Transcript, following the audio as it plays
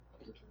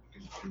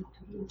I'm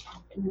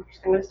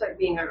gonna start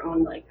being our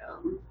own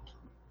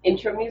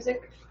intro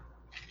music.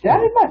 Did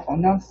I leave my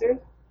phone downstairs?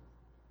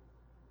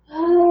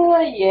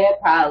 Yeah,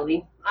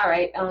 probably. All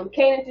right.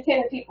 Can't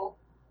entertain the people.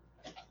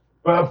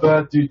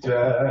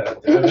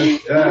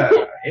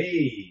 Ba-ba-doo-da-da-da-da.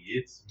 Hey,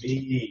 it's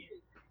me,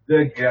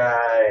 the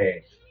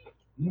guy.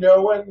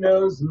 No one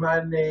knows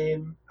my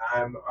name.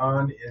 I'm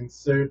on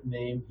insert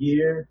name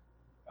here.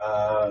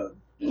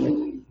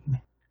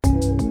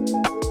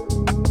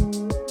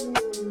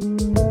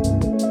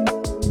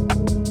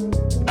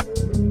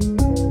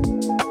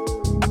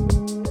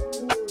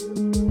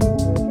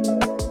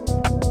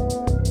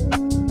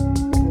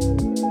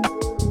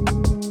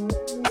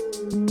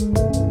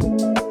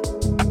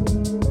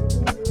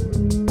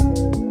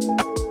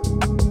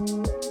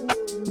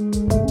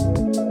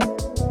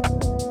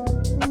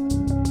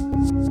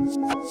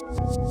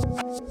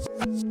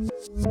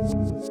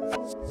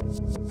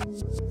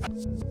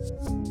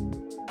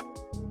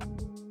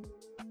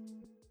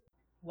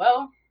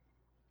 Well,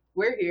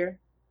 we're here.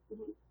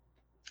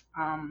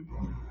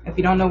 If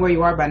you don't know where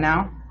you are by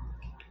now,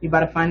 you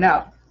about to find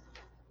out.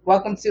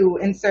 Welcome to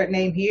Insert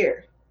Name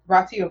Here,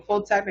 brought to you in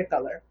full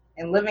Technicolor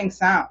and living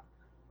sound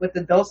with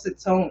the dulcet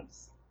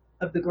tones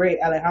of the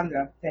great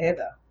Alejandra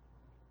Tejeda.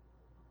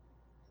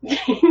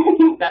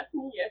 That's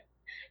me. Yeah.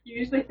 You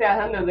usually say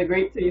Alejandro the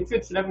Great, so you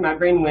switched it up, and my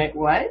brain went,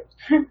 what?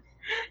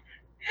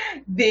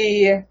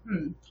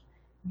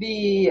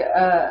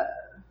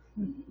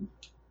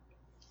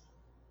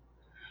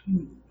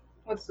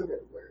 What's the good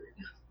word?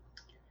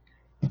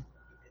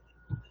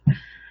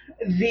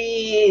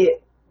 The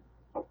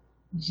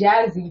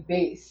jazzy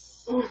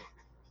bass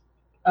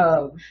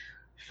of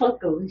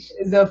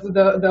Funkalicious.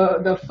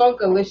 the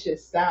funkalicious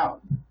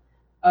sound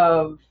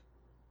of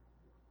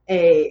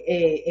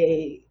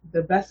the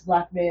best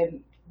black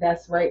man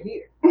that's right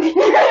here.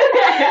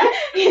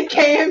 He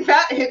came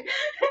back.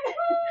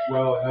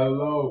 Well,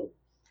 hello.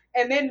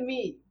 And then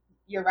me,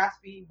 your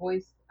raspy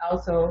voice,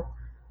 also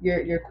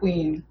your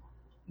queen,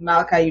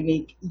 Malachi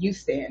Unique. You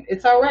stand.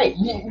 It's all right.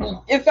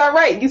 It's all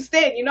right. You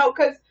stand.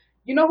 Because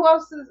you know who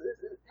else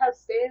has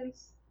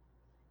stands?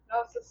 You know who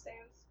else has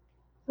stands?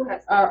 Who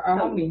has Our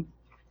homie,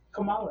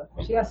 Kamala.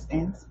 She has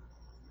stands.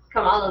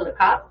 Kamala the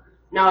cop?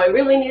 No, I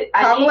really need.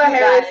 Kamala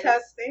Harris guys,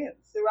 has stands.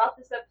 throughout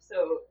this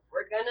episode,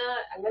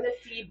 I'm gonna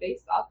see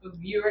based off of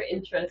viewer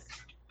interest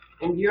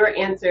and viewer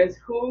answers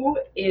who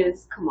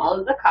is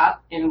Kamala the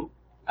cop and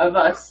of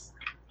us,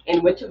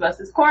 and which of us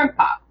is Corn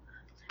Pop.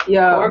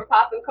 Yeah. Corn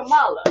Pop and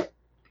Kamala.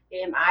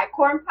 Am I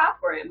Corn Pop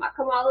or am I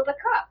Kamala the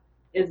cop?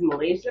 Is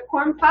Malaysia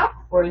Corn Pop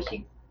or is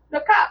she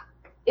the cop?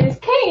 Is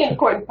Kane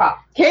Corn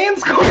Pop?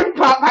 Kane's Corn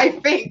Pop, I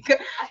think.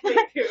 I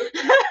think too.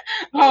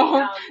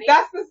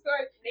 That's the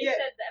story. They Yeah.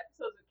 said the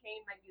episodes with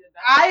Kane might be the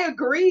best. I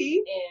agree.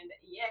 And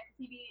yeah, because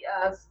he be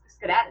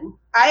skedadding.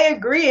 I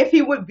agree. If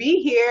he would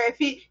be here,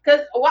 okay,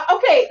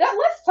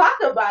 let's talk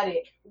about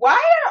it.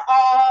 Why are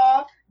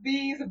all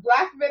these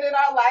black men in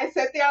our lives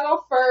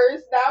Santiago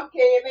first, now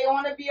Kane, they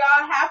want to be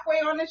all halfway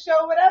on the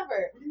show,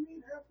 whatever? What do you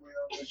mean halfway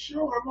on the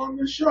show? I'm on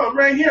the show. I'm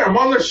right here. I'm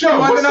on the show. He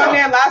wasn't What's on up?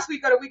 there last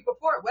week or the week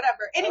before,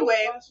 whatever.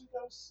 Anyway,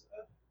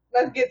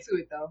 let's get to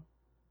it though.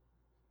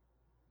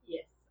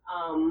 Yes.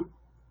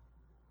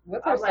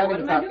 What's I our was like,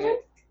 what starting am I doing?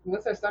 topic?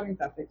 What's our starting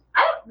topic?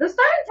 The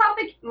starting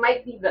topic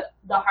might be the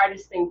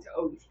hardest thing to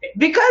always pick.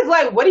 Because,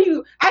 I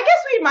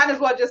guess we might as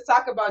well just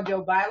talk about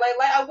Joe Biden.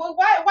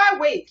 Why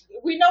wait?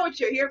 We know what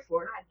you're here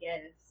for. I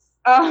guess.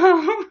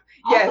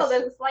 Yes. Also,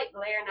 there's a slight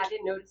glare, and I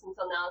didn't notice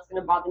until now. It's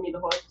going to bother me the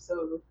whole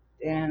episode.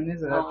 Damn,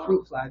 there's a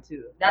fruit fly,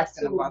 too. That's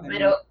gonna too. bother me.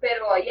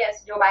 Pero,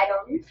 yes, Joe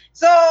Biden.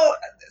 So,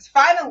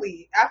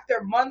 finally,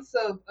 after months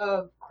of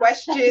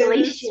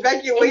questions,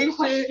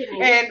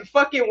 speculation, and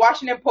fucking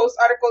Washington Post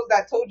articles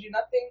that told you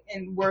nothing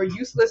and were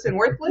useless and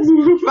worthless,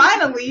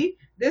 finally,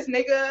 this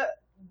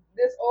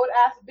old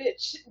ass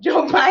bitch,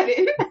 Joe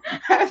Biden,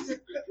 has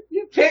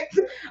picked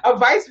a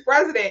vice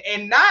president,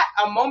 and not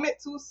a moment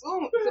too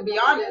soon, to be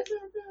honest.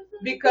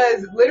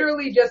 Because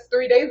literally just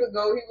 3 days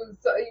ago, he was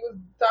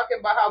talking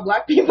about how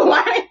black people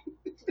are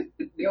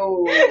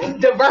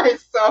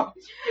diverse. So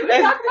did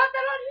we talk about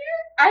that on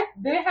here?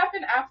 Did it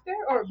happen after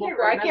or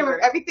before? I can't remember.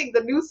 remember. Everything,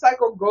 the news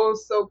cycle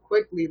goes so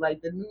quickly.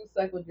 Like the news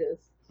cycle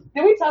just.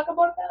 Did we talk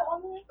about that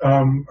on there?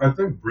 I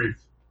think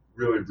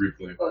really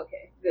briefly.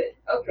 Okay, good.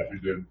 Okay, If you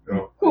did.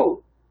 No.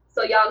 cool.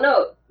 So y'all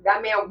know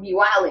that man would be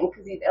wilding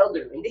because he's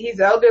elderly. He's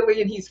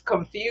elderly and he's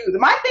confused.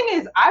 My thing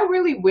is, I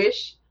really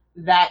wish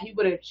that he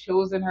would have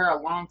chosen her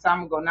a long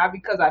time ago. Not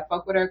because I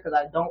fuck with her, because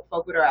I don't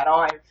fuck with her at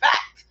all. In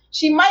fact,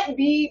 she might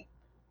be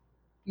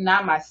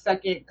not my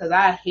second, because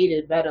I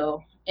hated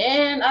Beto,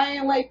 and I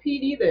ain't like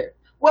Pete either.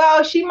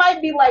 Well, she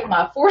might be like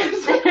my fourth of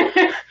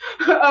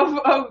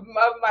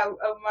my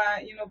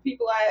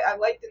people I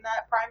liked in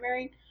that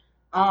primary.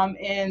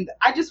 And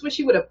I just wish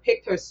she would have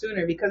picked her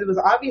sooner, because it was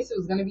obvious it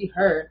was gonna be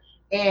her,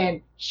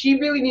 and she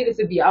really needed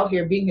to be out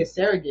here being his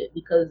surrogate,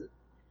 because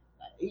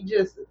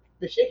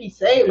the shit he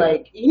say,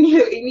 like, he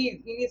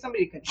need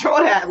somebody to control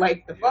that,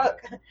 like, the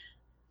fuck. Yeah,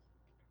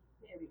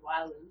 be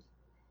wilding.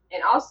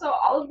 And also,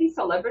 all of these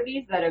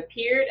celebrities that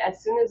appeared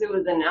as soon as it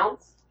was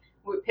announced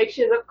with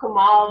pictures of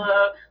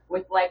Kamala,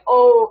 with like,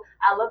 oh,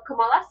 I love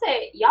Kamala. I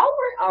said, y'all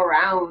weren't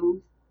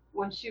around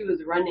when she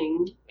was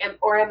running.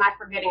 Or am I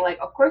forgetting? Like,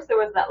 of course, there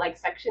was that like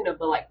section of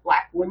the like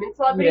black women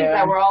celebrities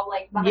that were all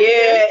like behind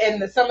her.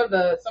 And some of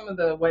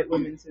the white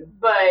women too.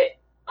 But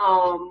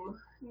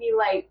me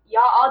like,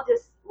 y'all all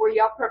just were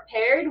y'all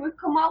prepared with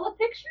Kamala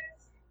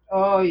pictures?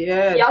 Oh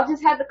yeah. Y'all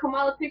just had the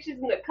Kamala pictures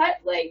in the cut,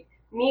 like.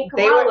 Me and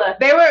Kamala.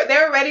 They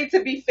were ready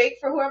to be fake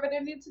for whoever they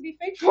needed to be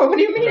fake for. What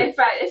do you mean? It's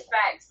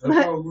facts.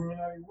 That's how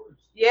Illuminati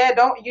works. Yeah,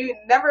 don't you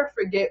never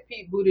forget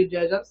Pete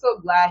Buttigieg. I'm so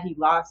glad he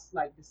lost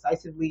like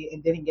decisively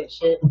and didn't get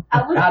shit.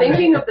 I was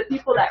thinking of the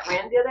people that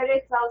ran the other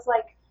day, so I was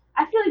like,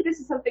 I feel like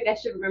this is something I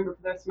should remember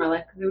for the rest of my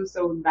life because it was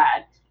so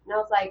bad. And I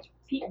was like,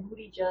 Pete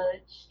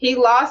Buttigieg. He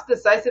lost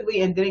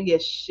decisively and didn't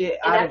get shit.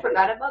 And I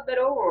forgot about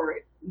Beto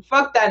O'Rourke.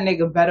 Fuck that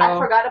nigga Beto. I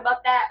forgot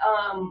about that.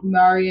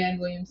 Marianne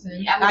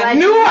Williamson. Yeah, I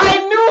knew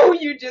who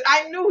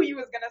you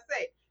was gonna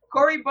say.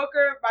 Cory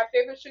Booker, my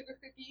favorite sugar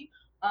cookie.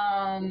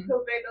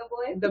 Pillsbury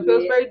Doughboy. The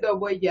Pillsbury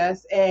Doughboy,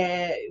 yes.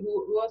 And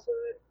who else was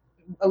it?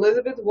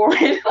 Elizabeth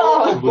Warren.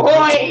 Oh boy.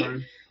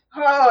 Warren.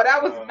 Oh,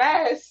 that was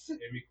mess.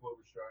 Amy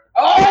Klobuchar.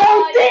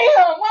 Oh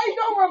damn! Why you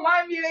don't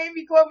remind me of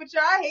Amy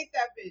Klobuchar? I hate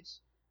that bitch.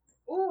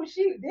 Ooh,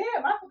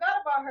 damn, I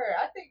forgot about her.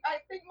 I think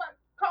my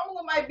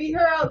Kamala might beat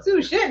her out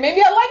too. Shit,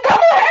 maybe I like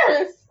Kamala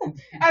Harris.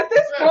 At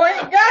this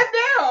point,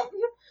 goddamn.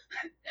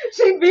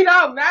 She beat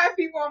out mad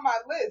people on my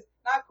list.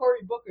 Not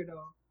Cory Booker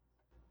though.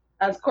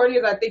 As corny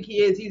as I think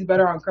he is, he's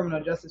better on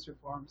criminal justice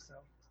reform,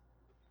 so.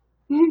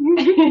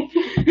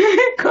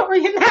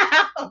 Cory in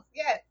the house,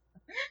 yes.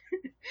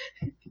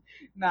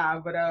 Nah,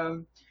 but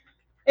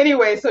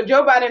anyway, so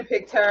Joe Biden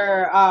picked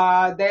her.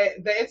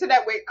 The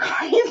internet went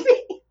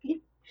crazy.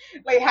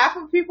 Like half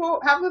of the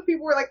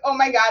people were like, "Oh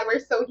my God, we're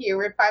so here.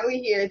 We're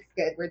finally here. It's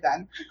good. We're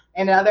done."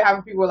 And the other half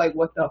of people were like,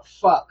 "What the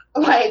fuck?"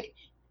 Like,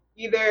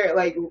 either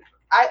like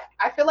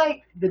I feel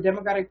like the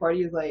Democratic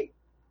Party is like,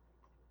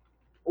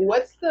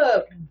 what's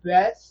the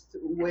best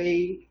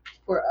way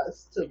for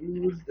us to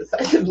lose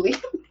decisively?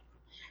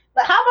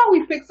 But how about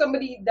we pick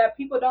somebody that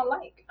people don't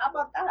like? How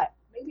about that?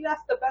 Maybe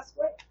that's the best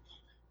way.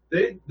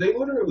 They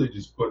literally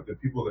just put the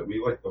people that we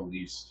like the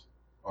least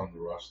on the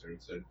roster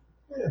and said,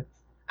 yeah.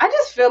 I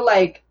feel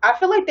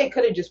like they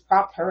could have just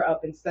propped her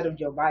up instead of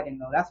Joe Biden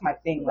though. That's my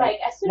thing. Like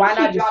as soon as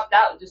she dropped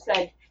out, just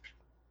said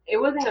it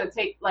wasn't gonna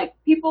take like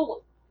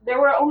people. There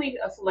were only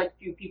a select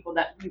few people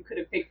that you could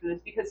have picked for this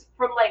because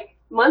from like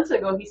months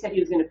ago he said he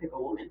was gonna pick a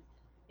woman.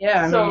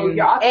 Yeah. So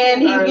your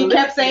options he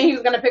kept saying he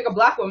was gonna pick a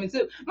black woman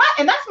too.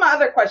 And that's my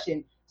other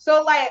question.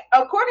 So like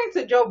according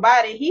to Joe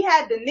Biden, he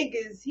had the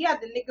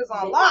niggas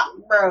on lock,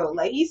 bro.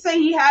 Like he said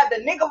he had the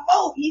nigga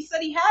vote. He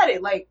said he had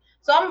it. Like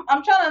so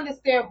I'm trying to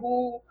understand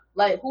who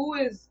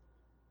is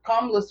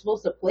Kamala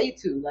supposed to play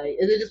to? Like,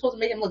 is it just supposed to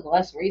make him look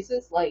less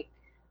racist? Like,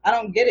 I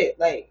don't get it.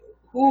 Like,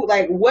 who?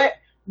 Like, what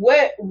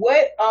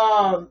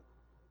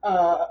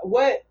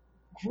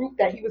group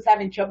that he was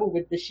having trouble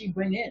with did she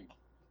bring in?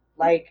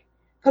 Like,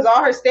 because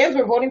all her stands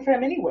were voting for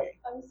him anyway.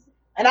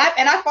 And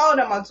I follow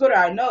them on Twitter.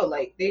 I know,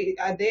 like,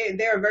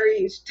 they're a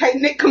very tight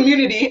knit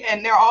community,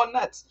 and they're all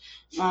nuts.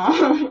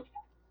 That's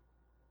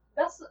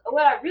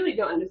what I really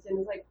don't understand.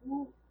 Is like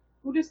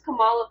who does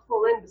Kamala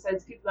pull in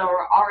besides people that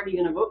were already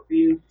going to vote for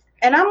you?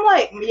 And I'm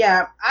like,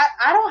 yeah,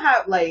 I don't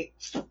have, like,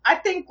 I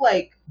think,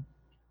 like,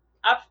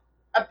 I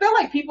feel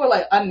like people are,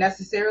 like,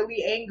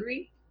 unnecessarily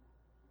angry.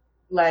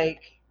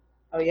 Like,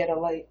 oh, yeah, the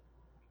light.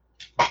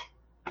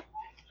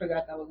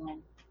 Forgot that was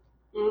on.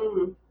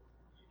 Mm.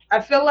 I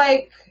feel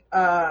like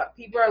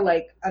people are,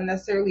 like,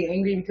 unnecessarily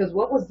angry because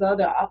what were the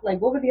other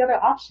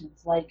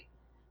options? Like,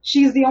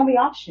 she's the only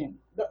option.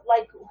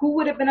 Like, who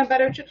would have been a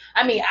better choice?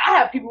 I mean, I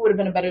have people who would have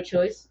been a better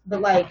choice,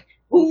 but like,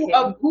 who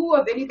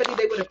of anybody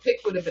they would have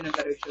picked would have been a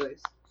better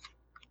choice?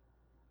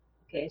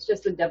 Okay, it's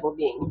just the devil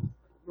being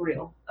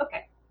real.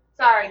 Okay,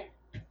 sorry.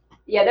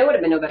 Yeah, there would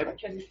have been no better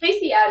choice.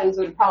 Stacey Adams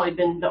would have probably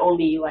been the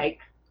only like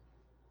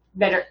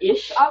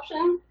better-ish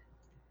option,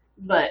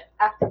 but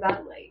after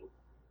that, like,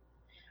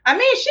 I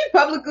mean, she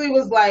publicly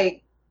was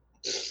like,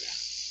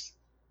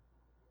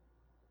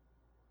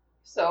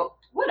 so.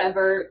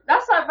 Whatever.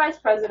 That's our vice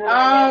president. Not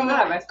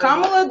our vice president.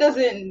 Kamala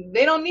doesn't.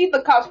 They don't need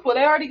the cops pull.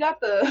 They already got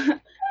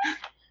the.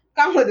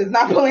 Kamala does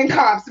not pull in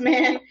cops,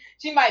 man.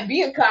 She might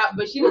be a cop,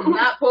 but she does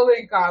not pull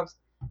in cops.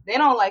 They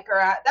don't like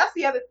her. That's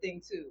the other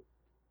thing too,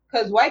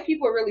 because white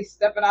people are really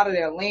stepping out of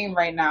their lane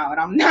right now, and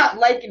I'm not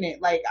liking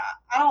it. Like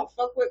I don't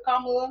fuck with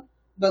Kamala,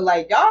 but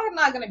like y'all are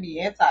not gonna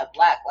be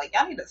anti-black. Like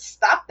y'all need to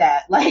stop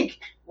that. Like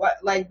what?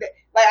 Like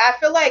I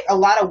feel like a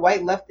lot of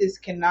white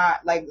leftists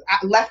cannot, like,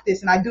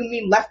 leftists, and I do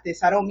mean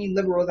leftists, I don't mean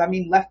liberals, I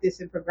mean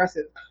leftists and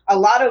progressives. A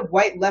lot of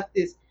white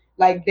leftists,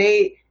 like,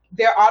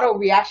 their auto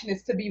reaction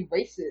is to be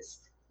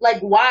racist.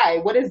 Like, why?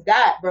 What is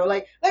that, bro?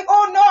 Like,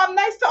 oh no, I'm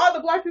nice to all the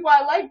black people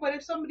I like, but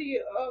if somebody,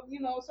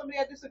 somebody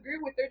I disagree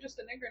with, they're just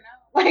a nigger now.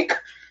 Like,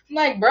 I'm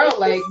like, bro,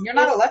 like, you're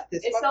not a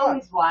leftist. It's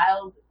always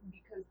wild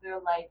because they're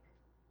like,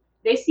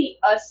 they see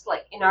us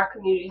like in our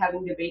community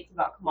having debates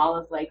about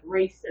Kamala's like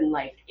race and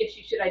like if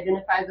she should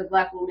identify as a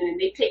black woman, and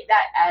they take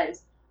that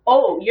as,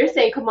 oh, you're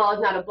saying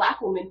Kamala's not a black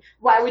woman.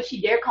 Why would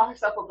she dare call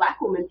herself a black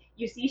woman?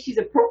 You see, she's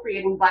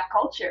appropriating black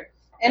culture.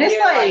 And it's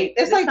like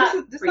this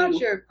is not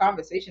your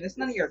conversation. It's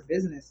none of your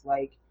business.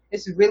 Like,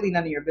 it's really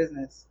none of your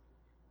business.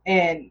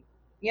 And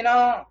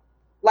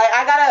like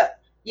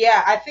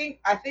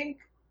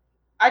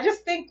I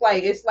just think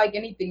like it's like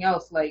anything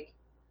else. Like,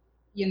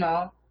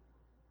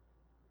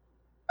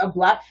 a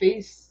black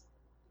face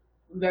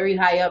very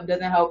high up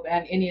doesn't help,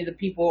 and any of the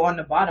people on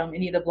the bottom,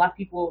 any of the black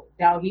people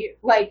down here,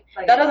 like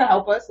that doesn't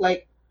help us.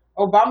 Like,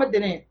 Obama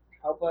didn't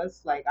help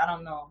us. Like, I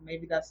don't know,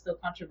 maybe that's still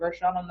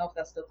controversial. I don't know if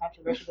that's still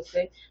controversial to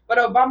say, but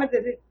Obama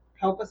didn't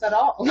help us at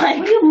all. Like,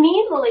 what do you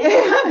mean, Malika?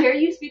 How dare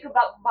you speak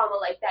about Obama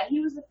like that?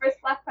 He was the first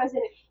black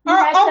president. He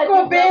had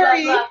Uncle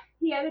Barry. Blah, blah, blah.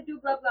 He had to do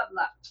blah blah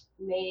blah.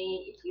 Man,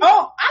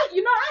 I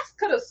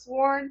could have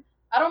sworn,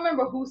 I don't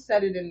remember who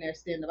said it in their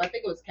stand up. I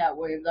think it was Cat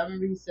Williams. I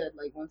remember he said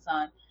like one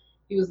time,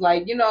 he was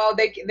like, they no,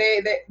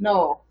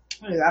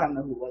 I don't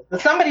know who it was,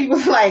 but somebody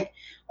was like,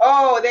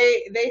 oh,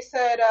 they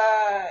said,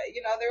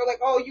 they were like,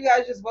 oh, you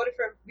guys just voted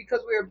for him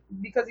because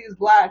he was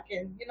black,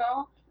 and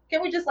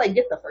can we just like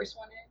get the first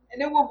one in,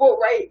 and then we'll vote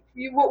right.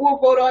 We'll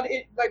vote on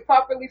it like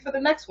properly for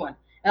the next one.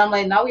 And I'm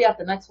like, now we have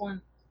the next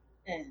one,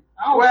 and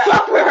I don't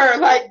fuck with her.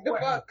 Like, the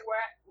fuck.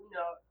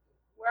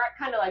 We're at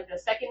kind of like the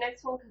second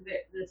next one, because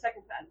the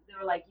second time they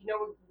were like,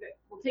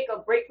 we'll take a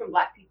break from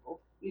black people,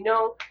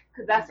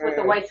 because that's what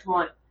the whites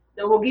want.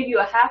 Then we'll give you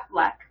a half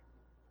black,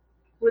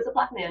 who is a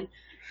black man.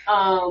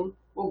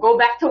 We'll go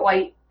back to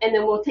white, and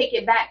then we'll take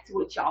it back to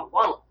what y'all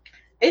want.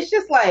 It's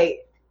just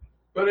like,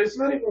 but it's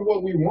not even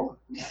what we want.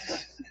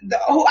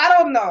 I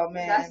don't know,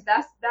 man.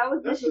 That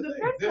was the issue the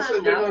first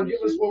time. They're gonna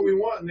give us what we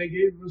want, and they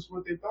gave us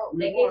what they thought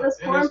we want. They gave us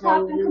corn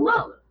pop and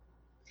Kamala.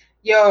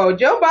 Yo,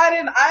 Joe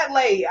Biden,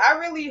 I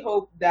really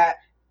hope that,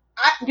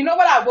 you know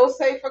what I will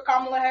say for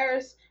Kamala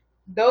Harris?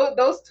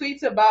 Those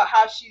tweets about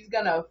how she's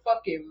gonna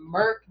fucking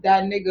murk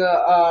that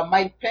nigga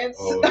Mike Pence,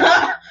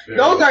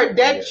 those are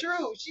dead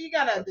true. She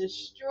gonna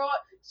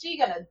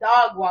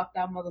dog walk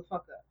that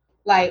motherfucker.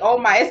 Like, oh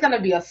my, it's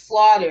gonna be a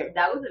slaughter.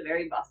 That was a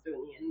very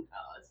Bostonian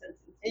sentence.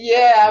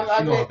 Yeah,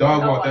 I'm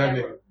dog walk that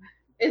nigga.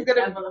 It's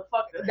gonna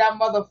that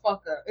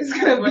motherfucker. It's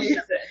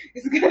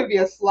gonna be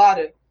a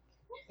slaughter.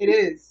 It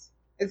is.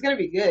 It's gonna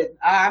be good.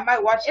 I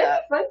might watch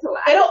that. Fun to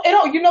watch.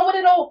 It'll. You know what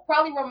it'll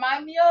probably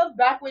remind me of?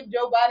 Back when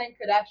Joe Biden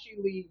could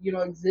actually,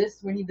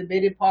 exist, when he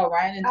debated Paul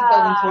Ryan in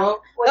 2012.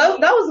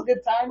 That was a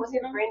good time. His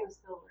brain was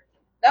still working.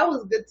 That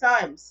was good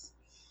times.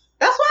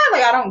 That's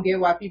why, I don't get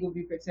why people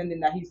be pretending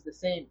that he's the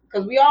same,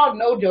 because we all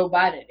know Joe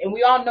Biden, and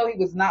we all know he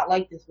was not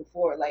like this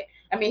before. Like,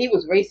 I mean, he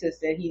was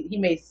racist, and he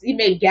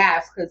made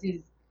gas because he's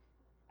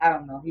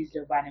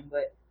Joe Biden,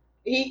 but.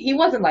 He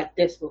wasn't like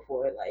this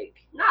before, like.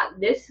 Not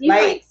this, he's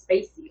like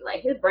spacey,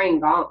 like his brain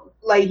gone.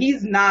 Like,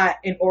 he's not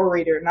an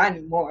orator, not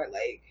anymore,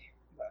 like.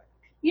 But.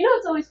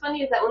 What's always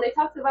funny is that when they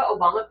talked about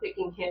Obama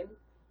picking him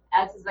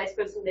as his vice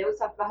president, they always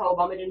talked about how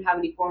Obama didn't have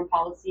any foreign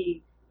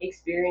policy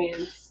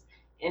experience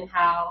and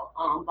how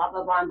blah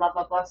blah blah and blah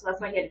blah blah. So that's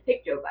why he had to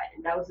pick Joe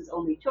Biden. That was his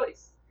only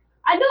choice.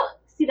 I don't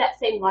see that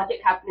same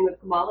logic happening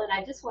with Kamala, and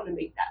I just want to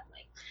make that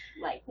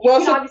like. Well,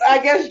 so I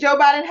guess Joe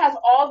Biden has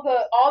all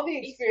the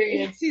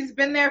experience. He's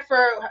been there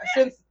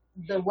since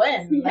the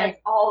when? He has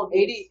all the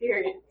 80,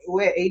 experience.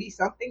 What, 80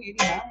 something,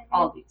 89?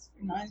 All the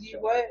experience. 90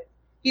 what?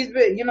 He's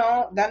been,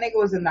 that nigga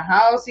was in the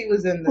House. He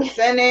was in the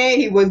Senate.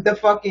 He was the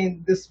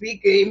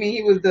speaker. I mean,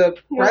 he was the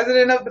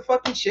president of the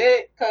fucking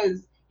shit,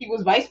 because he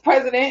was vice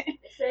president. They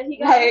said he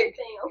got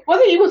everything. Okay.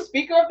 Wasn't he was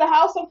speaker of the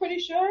House? I'm pretty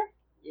sure.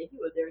 Yeah, he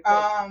was there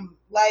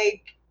too.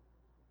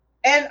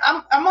 And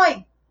I'm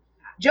like,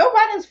 Joe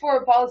Biden's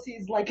foreign policy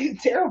is like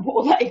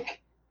terrible.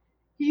 Like,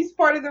 he's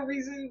part of the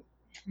reason,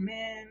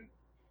 man.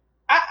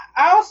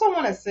 I also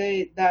want to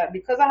say that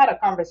because I had a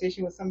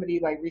conversation with somebody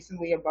like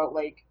recently about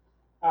like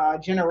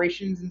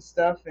generations and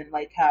stuff, and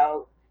like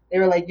how they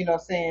were like,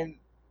 saying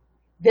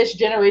this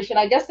generation,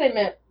 I guess they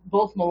meant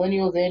both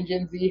millennials and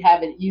Gen Z,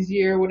 have it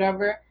easier or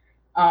whatever.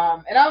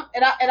 And I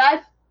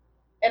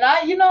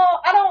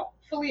don't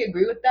fully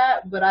agree with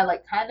that, but I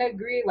like kind of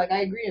agree. Like, I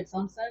agree in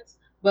some sense,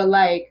 but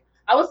like,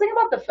 I was thinking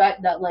about the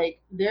fact that,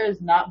 like, there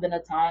has not been a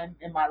time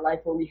in my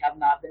life where we have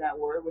not been at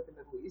war with the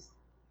Middle East.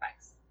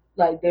 Facts.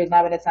 Like, there's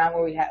not been a time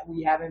where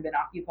we haven't been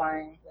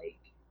occupying, like,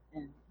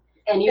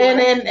 and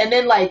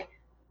then like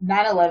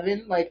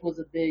 9/11 like was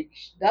a big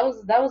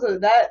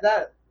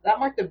that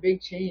marked a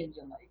big change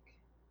in like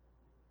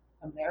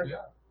America.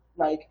 Yeah.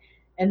 Like,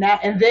 and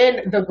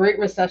then the Great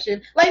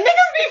Recession. Like, niggas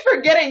be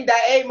forgetting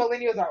that A,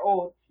 millennials are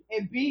old,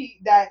 and B,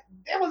 that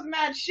there was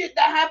mad shit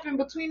that happened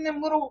between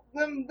them little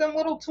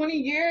 20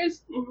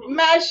 years. Mm-hmm.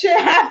 Mad shit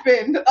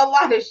happened. A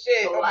lot of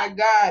shit. Oh my god.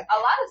 A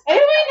lot of stuff. And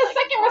we're in the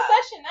second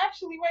recession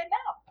actually right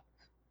now.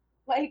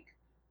 Like,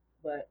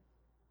 but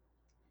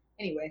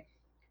anyway,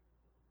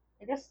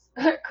 I guess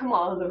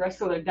Kamala, the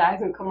wrestler,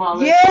 dies in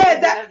Kamala.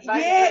 Yeah,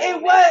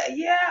 it was.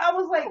 Yeah, I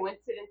was like,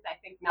 coincidence. I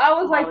think not. I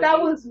was Kamala like,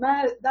 that was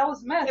mad. That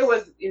was mess. It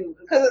was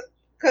because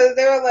because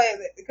they were like,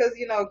 because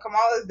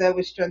Kamala's dead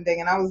was trending,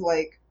 and I was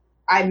like,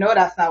 I know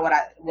that's not what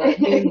I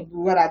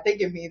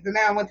think it means. And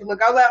then I went to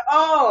look. I was like,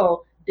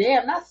 oh,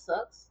 damn, that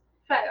sucks.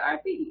 Fat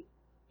RP.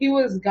 He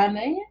was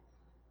Ghanaian,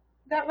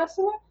 that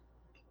wrestler.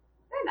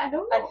 I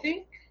don't know. I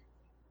think.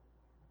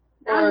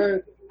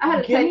 I had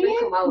a type in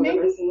Kamala maybe?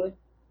 recently.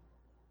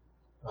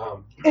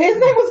 His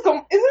name was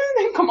isn't his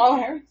name Kamala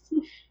Harris?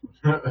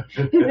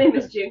 His name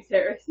is James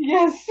Harris.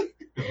 Yes.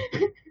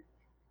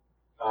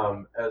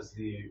 As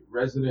the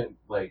resident,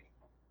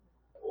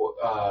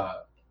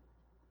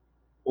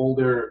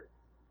 older.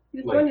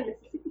 He was born in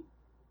Mississippi.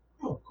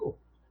 Oh, cool.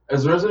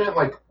 As a resident,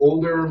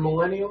 older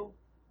millennial,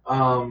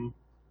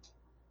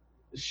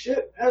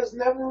 shit has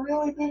never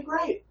really been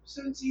great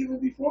since even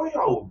before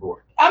y'all were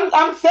born.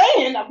 I'm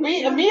saying,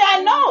 me,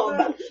 I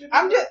know.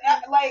 I'm just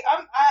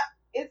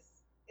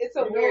it's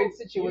a weird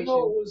situation. You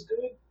know what was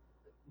good?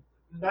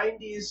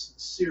 90s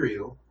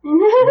cereal,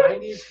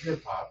 90s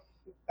hip hop.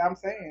 I'm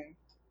saying.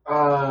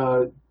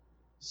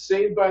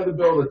 Saved by the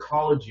Bell, the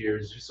college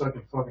years, just so I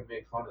can fucking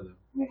make fun of them.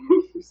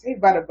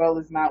 Saved by the Bell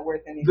is not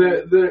worth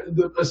anything.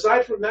 The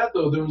aside from that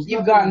though, there was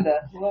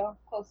Uganda. Well,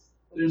 close.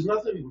 There's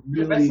nothing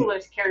really. The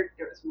wrestler's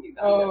character was from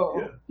Uganda. Oh,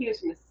 Yeah. He was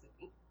from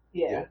Mississippi.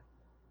 Yeah.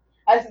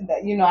 I said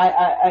that.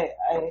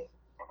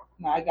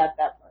 I got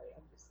that part.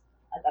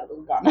 I thought it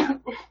was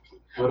Ghana.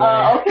 But,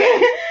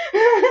 okay.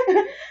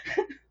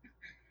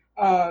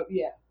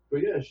 Yeah.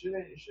 But yeah, shit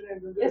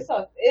ain't been good.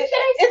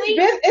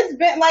 It's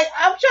been like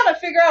I'm trying to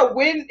figure out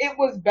when it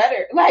was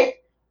better.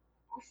 Like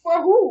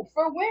for who?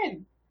 For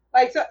when?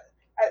 Like so.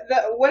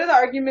 One of the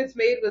arguments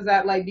made was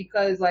that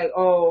because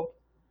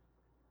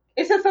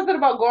it said something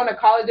about going to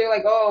college. They're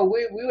like, oh,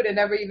 we would have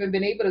never even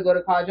been able to go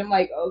to college. I'm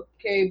like,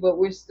 okay, but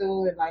we're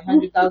still in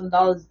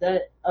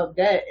 $100,000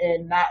 debt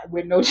and not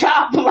with no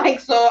job.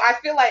 So I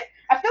feel like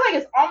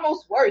it's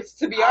almost worse,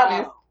 to be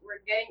honest.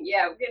 We're getting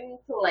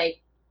to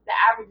the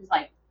average is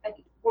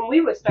when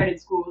we started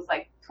school it was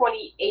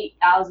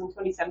 28,000,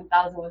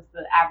 27,000 was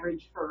the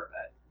average for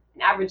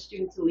an average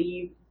student to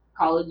leave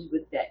college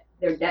with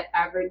their debt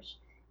average,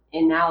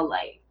 and now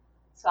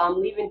so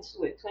I'm leaving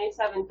with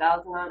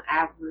 27,000 on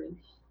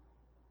average.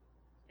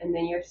 And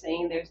then you're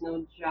saying there's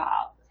no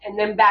job. And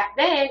then back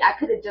then, I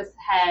could have just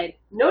had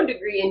no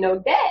degree and no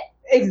debt.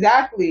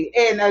 Exactly.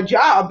 And a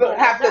job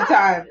half the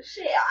time.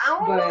 Shit, I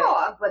don't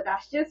know. But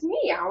that's just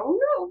me. I don't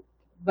know.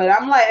 But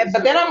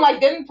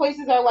then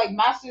places are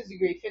master's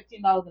degree,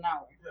 $15 an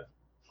hour. Yeah.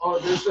 Oh,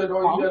 they said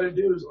all you gotta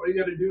do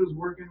is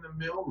work in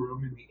the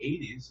mailroom in the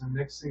 80s, and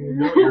next thing you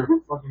know, you're a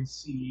fucking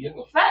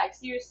CEO. Facts,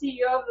 you're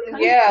CEO of the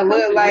company. Yeah,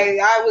 look,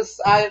 I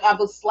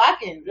was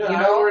slacking. Yeah,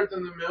 I worked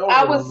in the mailroom.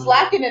 I was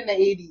slacking in the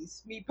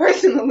 80s, me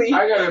personally.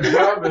 I got a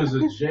job as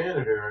a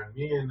janitor, and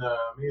me and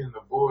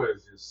the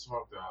boys just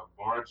smoked a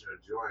bunch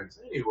of joints.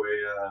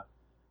 Anyway,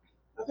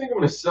 I think I'm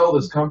gonna sell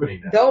this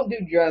company now. Don't do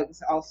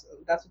drugs. Also,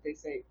 that's what they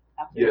say.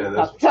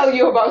 I'll tell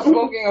you about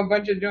smoking a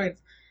bunch of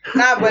joints.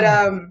 Nah, but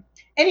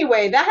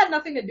anyway, that had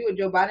nothing to do with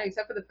Joe Biden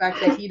except for the fact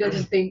that he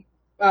doesn't think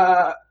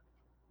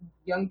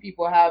young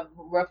people have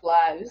rough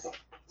lives.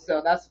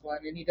 So that's fun,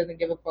 and he doesn't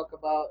give a fuck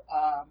about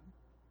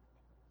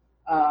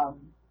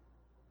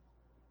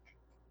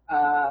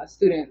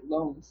student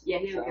loans. Yeah,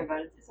 he doesn't care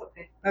about it. It's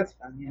okay. That's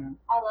fun,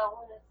 All I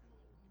want to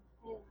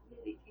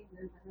say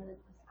is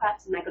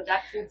claps Michael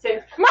Jackson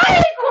says,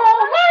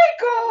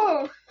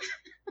 Michael!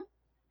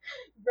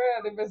 Bro,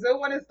 the Brazil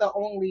one is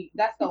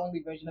that's the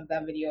only version of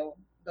that video.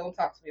 Don't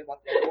talk to me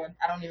about that one.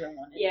 I don't even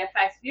want it. Yeah,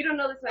 facts. If you don't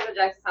know this Michael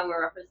Jackson song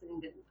we're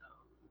referencing, then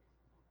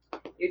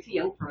you're too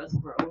young for us,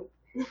 bro.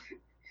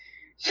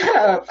 Shut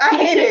up. I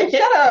hate it.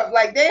 Shut up.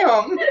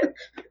 Damn.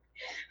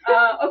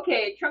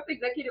 Okay, Trump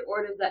executive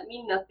orders that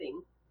mean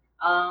nothing.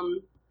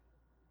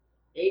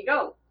 There you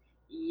go.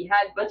 He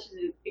had a bunch of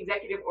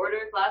executive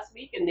orders last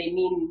week, and they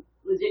mean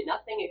legit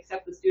nothing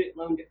except the student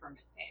loan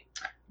deferment pay.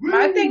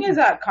 My thing is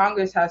that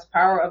Congress has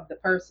power of the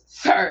purse,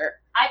 sir.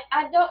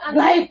 I don't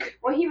understand.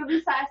 When he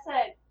released that,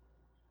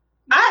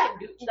 I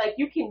said,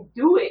 you can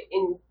do it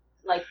in,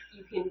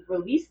 you can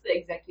release the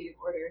executive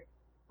order,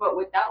 but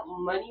without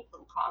money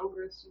from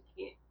Congress, you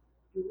can't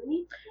do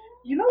anything.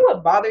 You know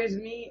what bothers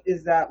me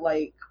is that,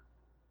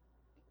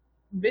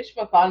 Bitch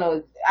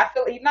McConnell, I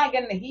feel he's not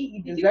getting the heat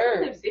he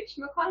deserves. Did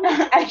you call him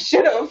Bitch McConnell? I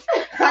should have.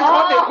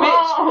 Called him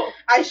bitch.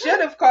 I should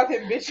have called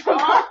him Bitch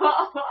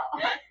McConnell.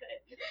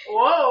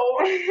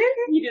 Whoa.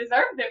 He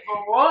deserved it,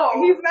 but whoa.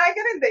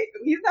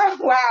 He's not,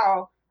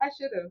 wow. I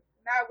should have.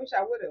 Now I wish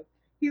I would have.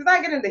 He's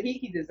not getting the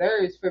heat he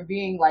deserves for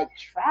being,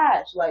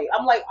 trash.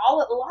 I'm a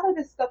lot of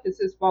this stuff is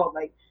his fault.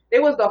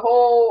 There was the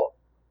whole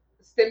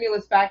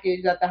stimulus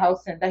package that the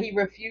House sent that he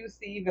refused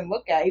to even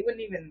look at. He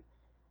wouldn't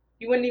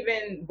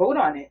even vote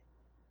on it.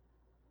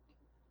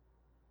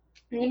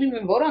 He wouldn't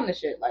even vote on the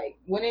shit.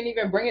 Wouldn't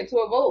even bring it to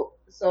a vote.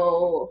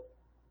 So,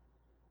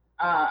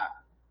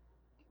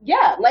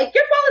 yeah,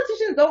 your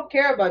politicians don't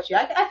care about you.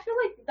 I feel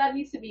like that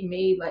needs to be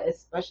made,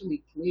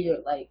 especially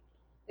clear.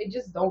 They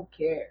just don't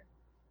care.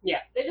 Yeah,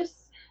 they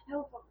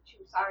don't fuck with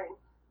you. Sorry.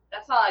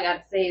 That's all I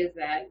gotta say is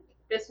that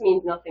this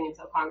means nothing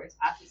until Congress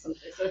passes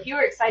something. So if you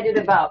were excited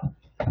about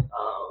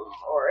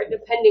or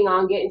depending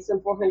on getting some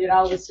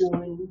 $400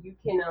 soon, you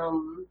can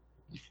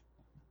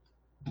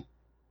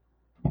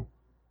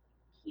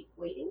keep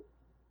waiting.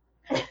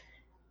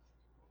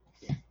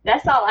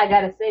 That's all I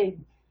gotta say.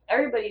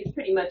 Everybody's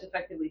pretty much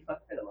effectively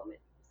fucked for the moment.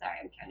 Sorry,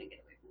 I'm trying to get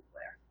away from the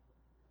flare.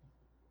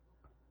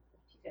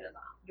 She could have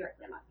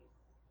directly on my face.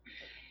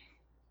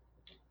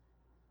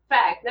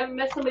 Fact, never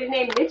met somebody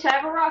named Mitch I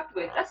ever rocked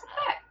with. That's a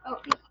fact. Oh,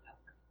 thank you.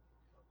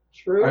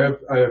 True.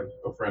 I have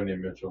a friend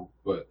named Mitchell,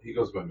 but he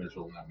goes by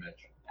Mitchell, not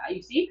Mitch.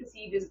 You see, because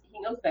he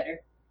knows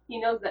better. He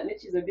knows that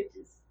Mitches are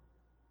bitches.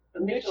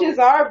 But Bitches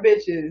are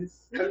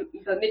bitches.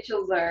 The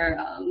Mitchells are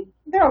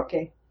They're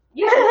okay.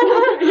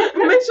 yeah.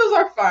 Mitchells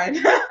are fine.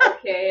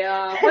 Okay,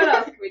 what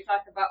else can we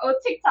talk about? Oh,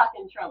 TikTok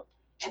and Trump,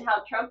 and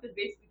how Trump is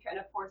basically trying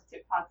to force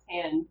TikTok's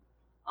hand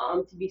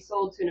to be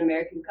sold to an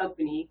American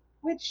company,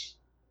 which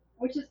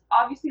is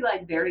obviously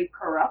like very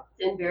corrupt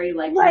and very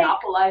like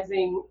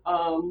monopolizing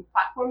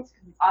platforms,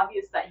 because it's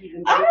obvious that he's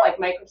in with like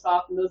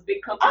Microsoft and those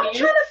big companies. I'm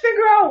trying to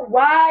figure out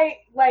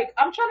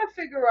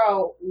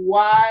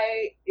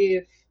why,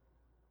 if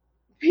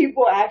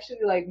people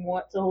actually like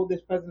want to hold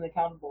this president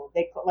accountable,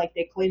 they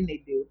claim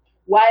they do.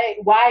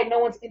 Why no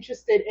one's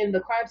interested in the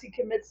crimes he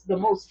commits the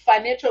most?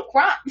 Financial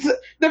crimes.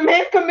 The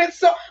man commits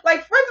first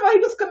of all, he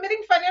was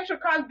committing financial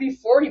crimes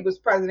before he was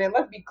president.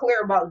 Let's be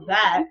clear about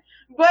that.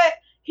 But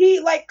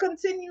he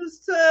continues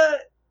to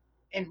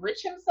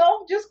enrich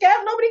himself. Just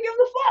nobody gives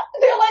a fuck.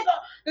 They're like,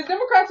 the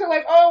Democrats are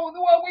like, oh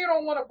well, we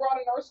don't want to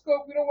broaden our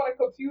scope. We don't want to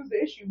confuse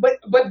the issue. But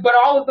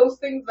all of those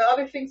things, the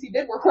other things he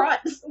did were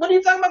crimes. What are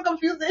you talking about?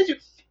 Confuse the issue?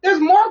 There's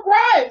more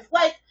crimes.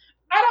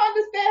 I don't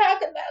understand how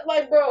can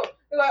that, bro.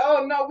 They're like,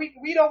 oh no,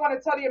 we don't want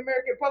to tell the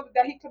American public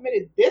that he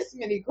committed this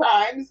many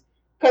crimes,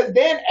 because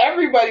then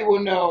everybody will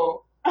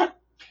know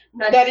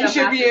that he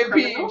should be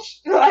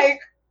impeached.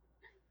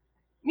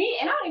 Me,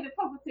 and I don't even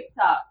fuck with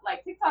TikTok.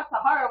 TikTok's a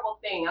horrible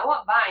thing. I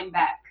want Vine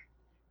back.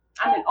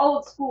 I'm an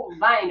old school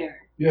Viner.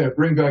 Yeah,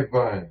 bring back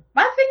Vine.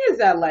 My thing is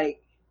that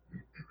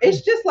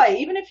it's just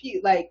even if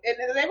you and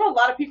there were a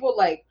lot of people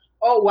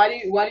oh, why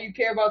do you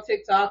care about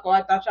TikTok? Oh,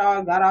 I thought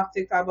y'all got off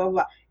TikTok, blah, blah,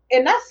 blah.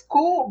 And that's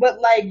cool, but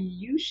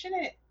you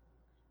shouldn't.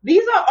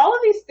 All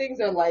of these things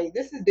are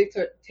this is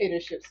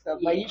dictatorship stuff.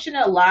 You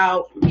shouldn't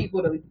allow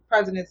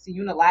presidents to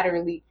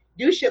unilaterally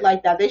do shit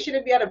like that. They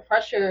shouldn't be able to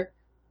pressure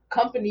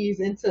companies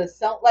into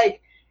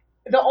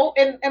the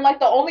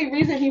only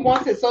reason he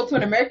wants it sold to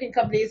an American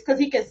company is because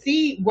he can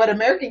see what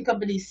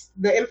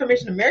the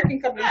information American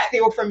companies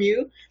steal from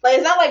you.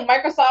 It's not like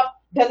Microsoft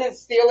doesn't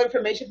steal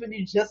information from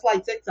you just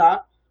like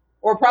TikTok,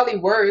 or probably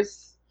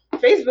worse.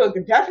 Facebook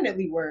is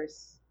definitely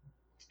worse.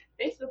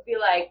 Facebook be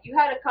like, you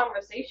had a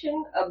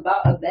conversation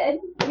about a bed?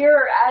 Here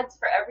are ads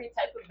for every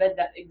type of bed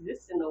that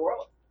exists in the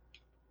world.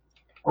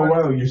 Oh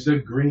wow, you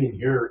said green.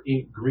 Here are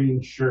 8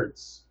 green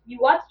shirts. You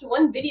watched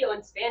one video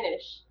in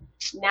Spanish.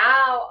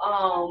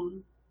 Now,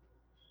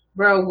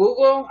 bro,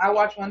 Google, I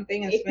watch one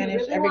thing in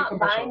Spanish every commercial.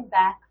 If you really want Vine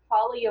back,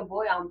 follow your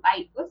boy on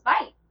Byte. What's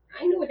Byte?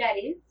 I know what that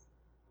is.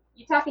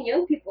 You talking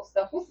young people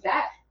stuff. What's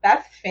that?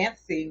 That's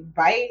fancy.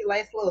 Byte,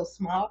 little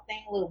small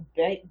thing, little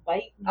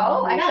bite.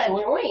 Oh, I got a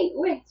joint.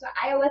 Ooh, it's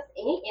iOS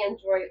and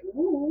Android.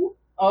 Ooh.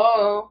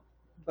 Oh,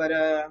 but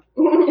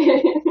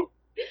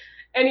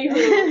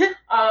Anywho,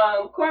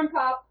 corn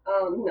pop.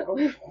 No.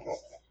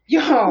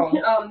 Yo.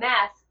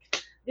 Mask.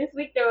 This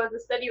week there was a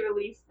study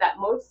released that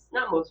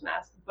not most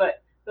masks,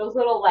 but those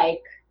little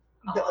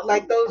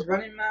those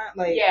running masks.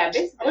 Yeah,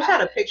 I wish I had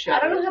a picture. I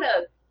don't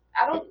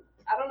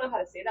know how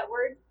to say that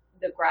word.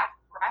 The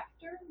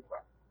grafter.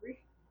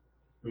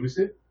 Let me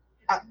see.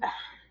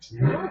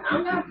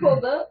 I'm not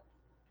pulled up.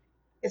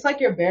 It's like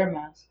your bear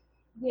mask.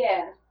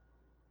 Yeah.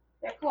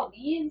 They're called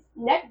these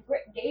neck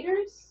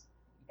gaiters.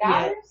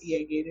 Yeah,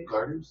 gators.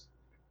 Garters?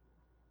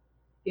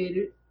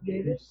 Gators.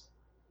 Gators.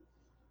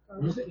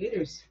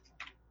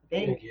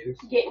 Dang.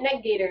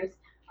 Neck gaiters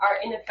are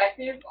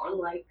ineffective on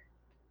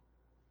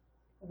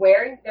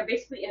wearing. They're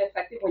basically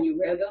ineffective when you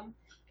wear them.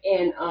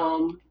 And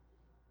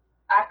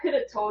I could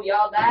have told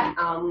y'all that.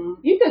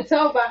 You could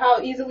tell by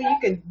how easily you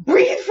can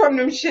breathe from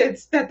them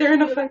shits that they're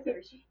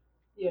ineffective.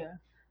 Yeah.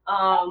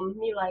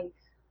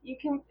 You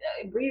can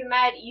breathe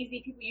mad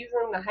easy. People use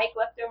them to hike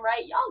left and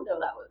right. Y'all know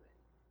that was it.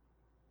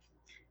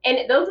 And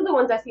those are the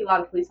ones I see a lot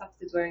of police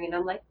officers wearing, and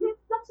I'm like,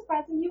 not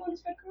surprising. You want to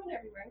spread corona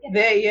everywhere.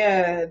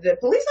 The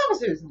police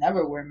officers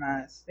never wear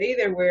masks. They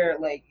either wear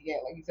like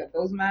you said,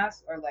 those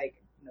masks or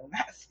no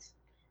masks.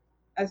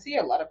 I see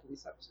a lot of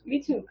police officers.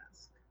 Me too.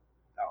 Masks.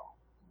 Oh,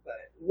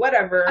 but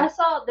whatever. I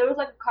saw there was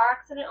a car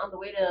accident on the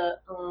way to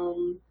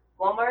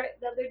Walmart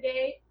the other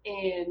day,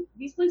 and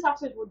these police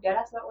officers were dead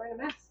ass not wearing a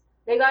mask.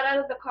 They got out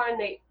of the car,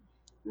 and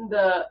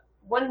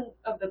one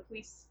of the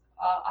police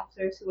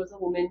officers, who was a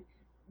woman,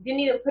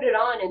 didn't even put it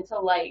on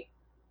until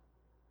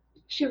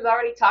she was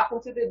already talking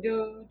to the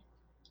dude.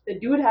 The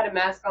dude had a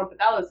mask on, but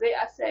that was it.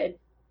 I said,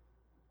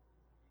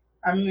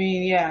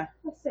 yeah.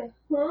 I said,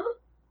 huh?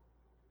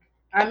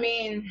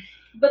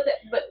 But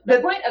the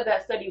point of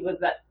that study was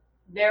that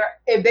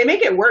if they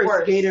make it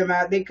worse. Gator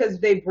mask, because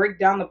they break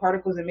down the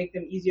particles and make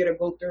them easier to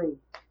go through.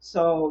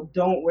 So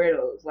don't wear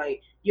those.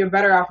 Like, you're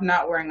better off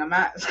not wearing a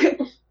mask.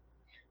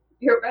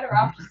 You're better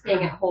off just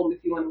staying at home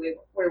if you want to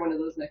wear one of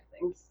those neck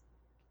things.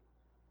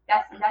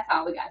 That's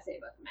all we gotta say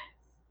about the mask.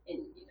 And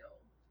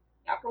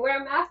y'all can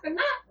wear a mask or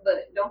not,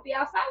 but don't be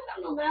outside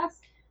without no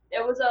mask.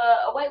 There was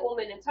a white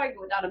woman in Target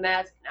without a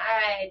mask, and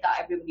I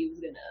thought everybody was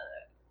gonna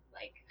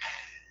like.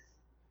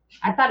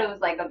 I thought it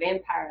was like a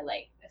vampire,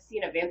 like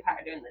seeing a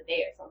vampire during the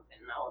day or something,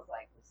 and I was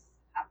like, what's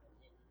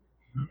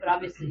happening? But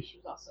obviously, she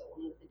was also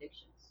one with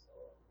addictions, so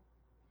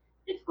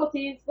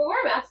difficulties. But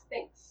wear a mask,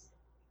 thanks.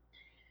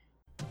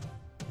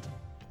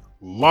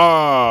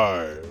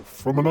 Live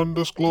from an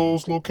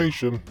undisclosed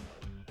location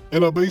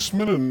in a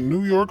basement in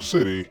New York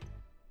City,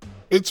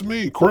 it's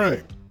me,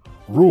 Krang,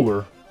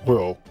 ruler,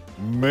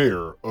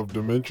 mayor of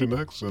Dimension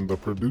X and the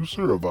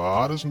producer of the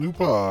hottest new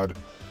pod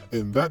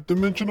in that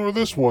dimension or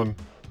this one,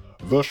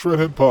 the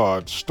Shredhead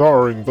Pod,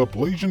 starring the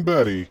Blasian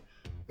Baddie,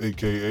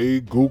 aka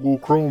Google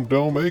Chrome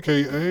Dome,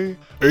 aka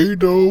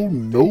Ado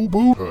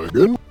Nobu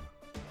Hagen,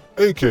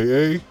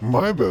 aka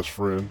my best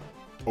friend,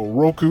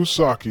 Oroku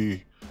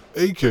Saki,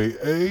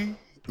 aka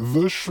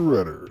the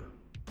Shredder.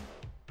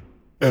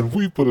 And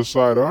we've put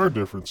aside our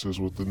differences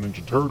with the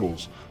Ninja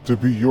Turtles to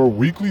be your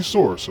weekly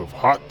source of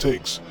hot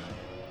takes,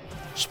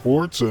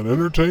 sports, and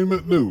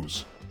entertainment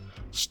news.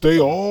 Stay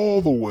all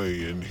the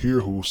way and hear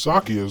who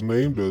Saki has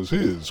named as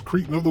his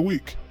Cretin of the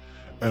Week,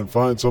 and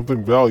find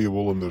something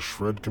valuable in the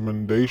Shred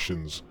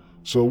Commendations.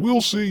 So we'll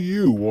see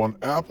you on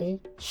Apple,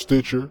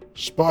 Stitcher,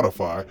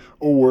 Spotify,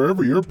 or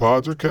wherever your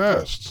pods are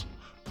casts.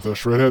 The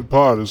Shredhead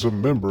Pod is a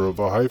member of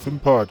the Hyphen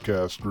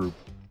Podcast Group.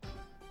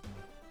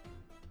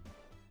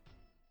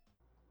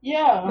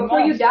 Yeah.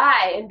 Before you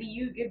die,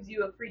 NBU gives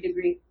you a free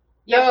degree.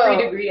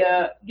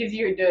 Gives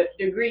you your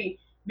degree.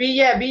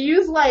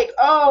 BU's like,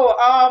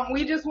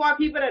 we just want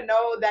people to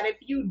know that if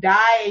you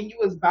die and you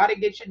was about to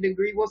get your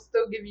degree, we'll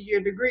still give you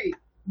your degree.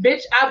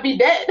 Bitch, I'll be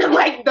dead.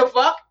 Like, the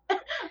fuck?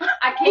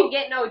 I can't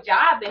get no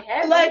job in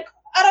heaven. Like,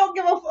 I don't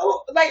give a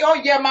fuck. Like, oh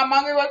yeah, my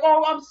mom is like,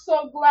 oh, I'm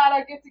so glad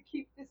I get to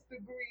keep this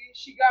degree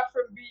she got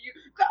from BU.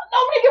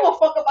 Nobody give a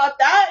fuck about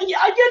that.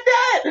 Yeah,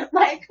 you're dead.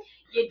 Like,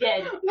 you're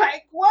dead.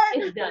 Like, what?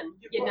 It's done.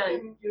 You're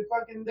done. You're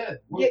fucking dead.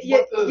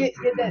 You're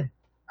dead.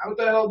 What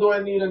the hell do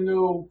I need a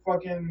new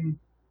fucking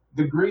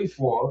degree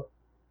for?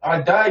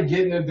 I died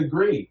getting a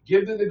degree.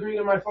 Give the degree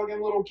to my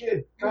fucking little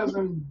kid,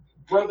 cousin,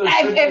 brother.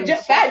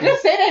 Just say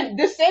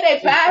they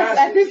passed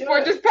at this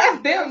point. Just pass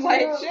them,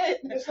 like,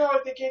 shit. It's not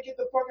like they can't get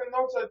the fucking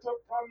notes I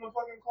took from the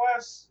fucking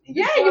class.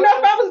 Yeah,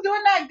 if I was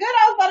doing that good,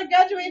 I was about to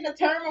graduate in the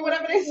term or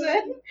whatever they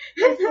said.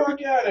 Get the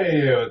fuck out of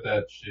here with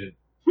that shit.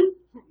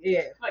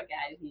 Yeah. Fuck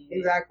out of here.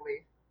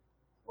 Exactly.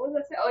 What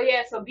was I saying? Oh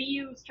yeah, so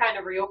BU's trying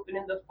to reopen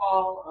in the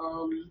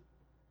fall.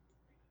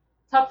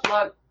 Tough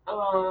luck.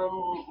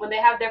 When they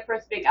have their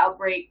first big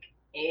outbreak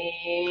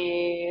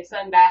and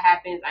something bad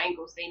happens, I ain't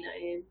gonna say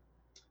nothing.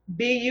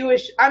 BU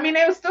is,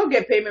 they will still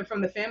get payment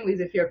from the families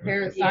if your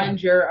parents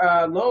signed your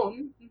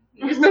loan.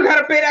 You still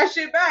gotta pay that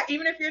shit back,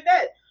 even if you're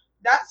dead.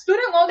 That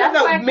student loans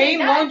are the main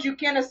loans you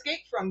can't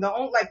escape from.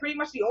 Pretty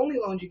much the only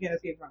loans you can't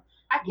escape from.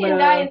 I can't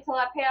die until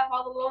I pay off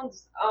all the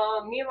loans.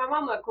 Me and my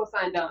mama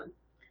co-signed on.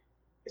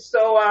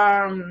 So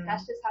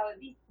that's just how it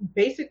be.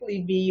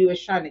 Basically, BU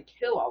is trying to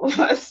kill all of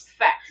us.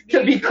 Facts.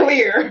 To be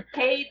clear,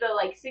 pay the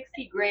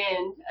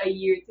 $60,000 a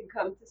year to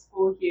come to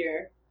school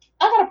here.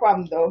 I got a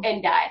problem though.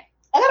 And die.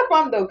 I got a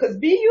problem though, because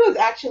BU is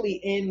actually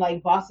in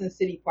Boston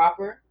City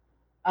proper,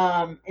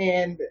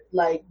 and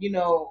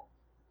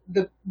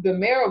the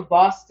mayor of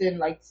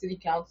Boston, city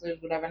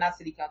councilors, whatever, not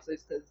city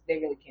councilors because they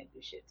really can't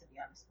do shit, to be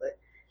honest, but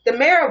the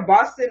mayor of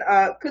Boston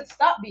could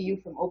stop BU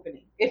from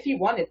opening if he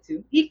wanted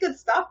to. He could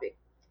stop it.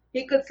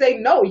 He could say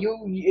no,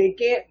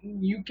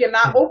 you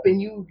cannot open.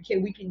 You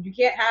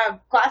can't have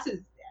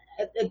classes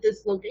at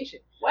this location.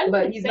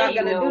 But he's not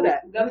gonna do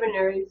that.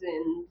 Governors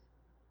and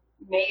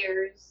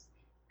mayors.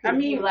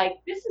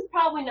 This is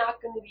probably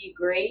not going to be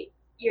great.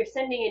 You're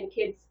sending in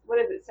kids. What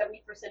is it?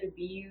 70% of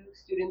BU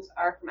students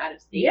are from out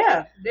of state.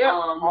 Yeah, they're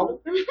all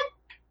of them.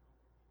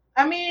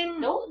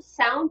 Don't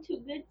sound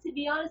too good, to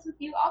be honest with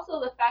you.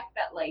 Also, the fact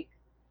that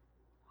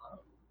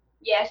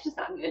it's just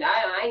not good.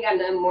 I ain't got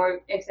nothing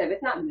more except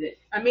it's not good.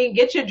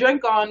 Get your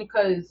drink on,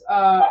 because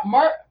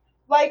Marty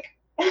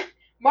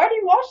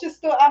Walsh is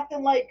still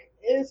acting like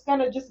it's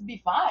gonna just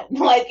be fine.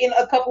 In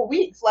a couple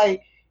weeks,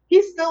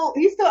 he's still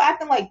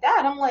acting like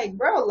that. I'm like,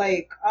 bro,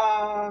 I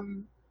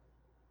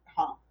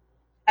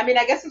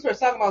guess since we're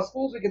talking about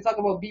schools, we can talk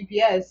about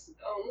BPS.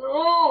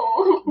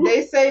 Oh no.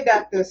 They say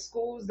that the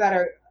schools that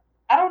are,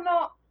 I don't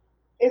know,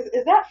 is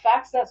that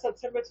facts, that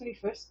September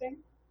 21st thing?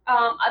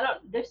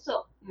 They're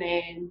still,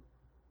 man.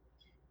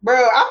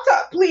 Bro,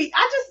 please,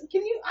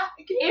 can you?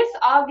 It's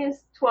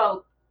August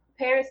 12th.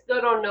 Parents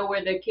still don't know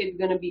where their kid's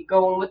gonna be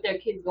going, what their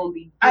kid's gonna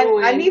be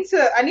doing. I need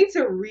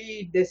to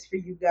read this for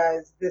you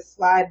guys. This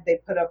slide they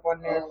put up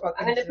on their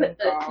fucking. I'm gonna put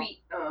the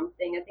tweet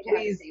thing. I think I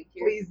have it saved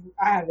here. Please,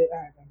 I have it.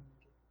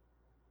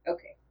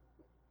 Okay.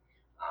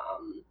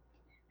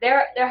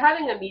 they're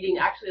having a meeting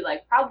actually,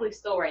 like probably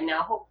still right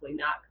now. Hopefully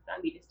not, because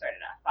that meeting started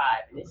at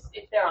 5, and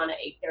if they're on at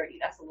 8:30,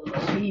 that's a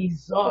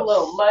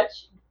little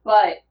much.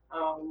 But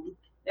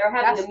they're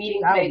having a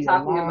meeting today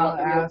talking about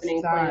the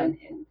reopening plan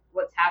and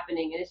what's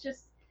happening, and it's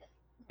just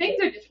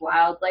things are just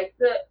wild. Like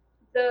the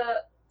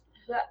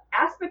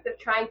aspect of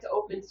trying to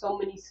open so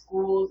many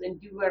schools and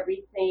do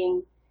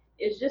everything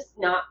is just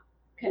not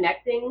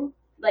connecting.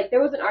 Like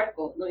there was an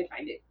article, let me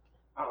find it,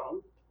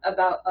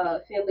 about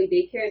family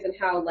daycares and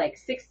how like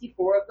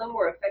 64 of them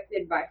were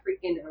affected by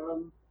freaking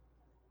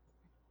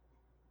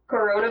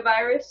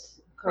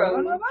coronavirus.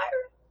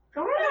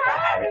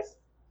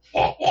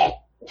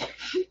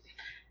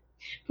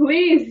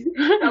 Please,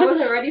 I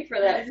wasn't ready for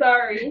that.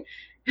 Sorry.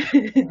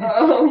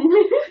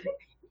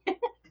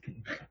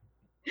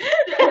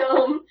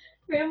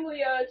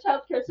 Family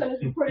child care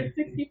centers reported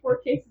 64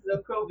 cases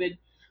of COVID,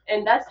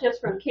 and that's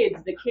just from kids.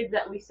 The kids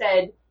that we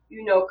said,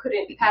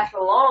 couldn't pass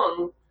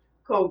along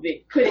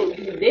COVID, couldn't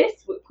do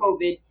this with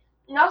COVID.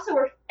 And also,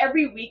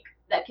 every week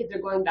that kids are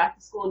going back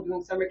to school and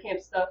doing summer camp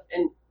stuff,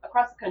 and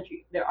across the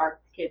country, there are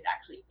kids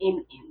actually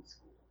in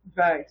school.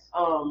 Facts.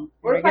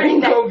 We're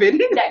finding COVID.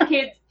 that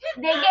kids,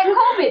 they get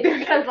COVID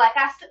because, like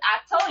I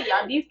told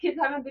y'all, these kids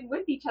haven't been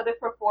with each other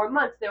for 4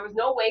 months. There was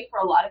no way for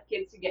a lot of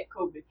kids to get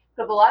COVID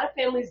because a lot of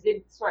families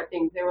did smart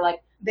things. They were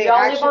like, we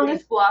all live on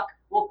this block,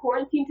 we'll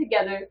quarantine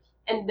together,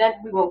 and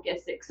then we won't get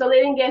sick. So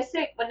they didn't get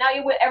sick, but now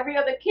you're with every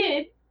other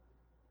kid,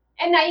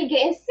 and now you're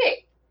getting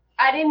sick.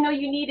 I didn't know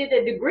you needed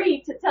a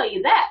degree to tell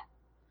you that.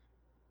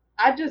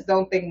 I just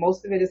don't think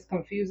most of it is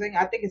confusing.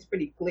 I think it's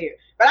pretty clear.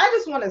 But I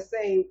just want to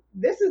say,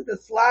 this is the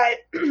slide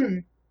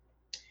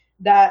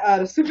that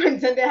the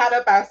superintendent had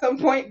up at some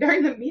point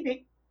during the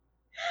meeting.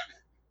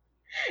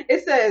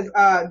 It says,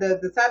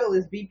 the title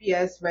is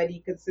BPS Ready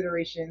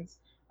Considerations,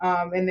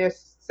 and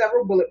there's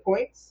several bullet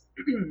points.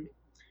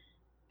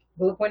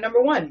 Bullet point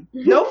number 1,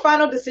 no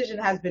final decision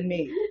has been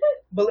made.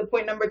 Bullet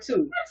point number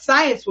 2,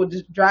 science will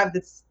drive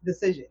this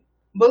decision.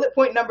 Bullet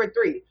point number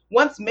 3,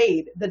 once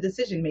made, the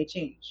decision may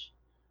change.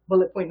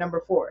 Bullet point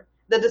number 4,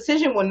 the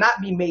decision will not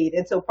be made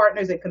until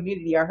partners and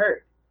community are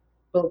heard.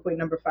 Bullet point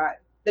number 5,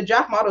 the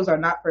draft models are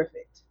not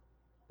perfect.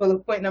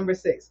 Bullet point number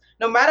 6,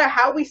 no matter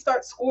how we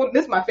start school,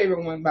 this is my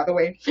favorite one, by the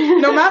way.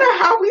 No matter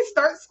how we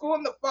start school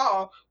in the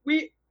fall,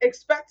 we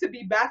expect to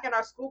be back in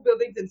our school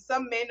buildings in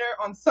some manner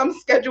on some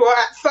schedule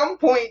at some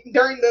point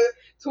during the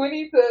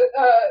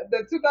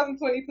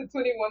 2020 to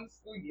 21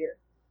 school year.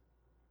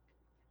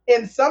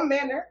 In some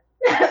manner,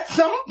 at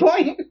some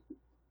point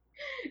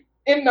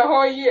in the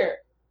whole year.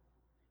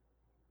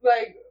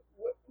 Like,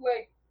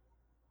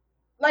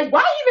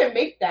 why even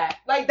make that?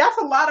 Like, that's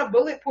a lot of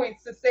bullet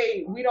points to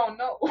say we don't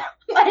know.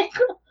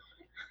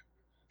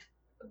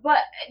 But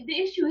the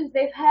issue is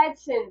they've had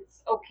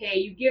since,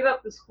 you give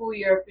up the school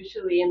year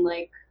officially in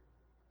like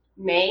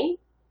May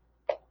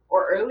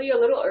or a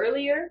little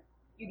earlier.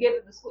 You give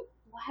up the school.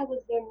 Why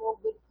was there no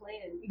good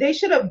plan? They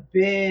should have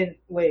been.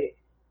 Wait.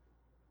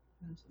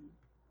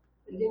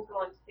 It didn't go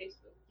on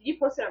Facebook. Did you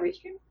post it on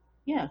Restream?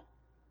 Yeah.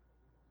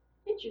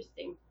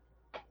 Interesting.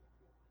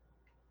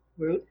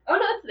 Rude. Oh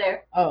no, it's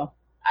there. Oh.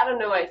 I don't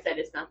know why I said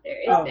it's not there.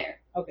 It's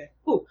there. Okay,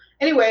 cool.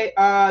 Anyway,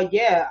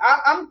 yeah,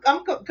 I'm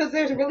because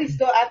there's really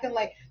still acting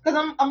like,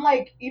 because I'm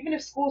like, even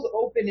if school's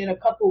open in a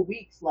couple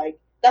weeks, like,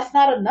 that's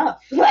not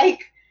enough.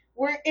 Like,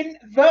 we're in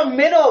the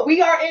middle.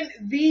 We are in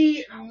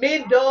the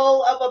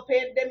middle of a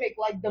pandemic,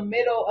 like the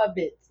middle of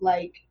it.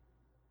 Like,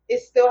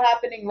 it's still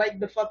happening right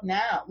the fuck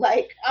now.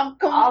 Like, I'm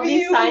confused. All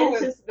these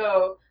scientists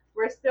go,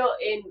 we're still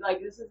in,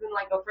 like, this isn't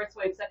like a first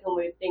wave, second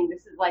wave thing.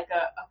 This is like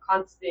a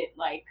constant,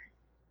 like,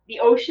 the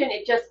ocean,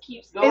 it just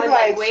keeps going. It's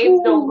like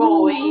waves don't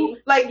go away.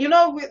 Like,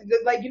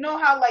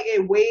 how like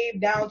it waved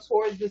down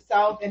towards the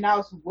south and now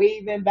it's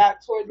waving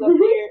back towards up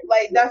here.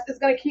 Like, it's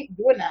gonna keep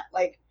doing that.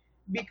 Like,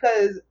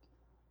 because,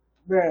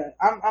 bruh,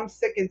 I'm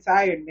sick and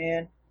tired,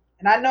 man.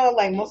 And I know,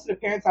 like, most of the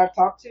parents I've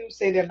talked to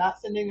say they're not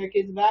sending their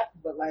kids back,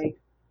 but, like,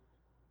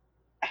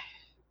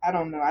 I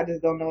don't know. I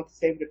just don't know what to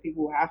say for the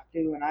people who have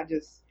to, and I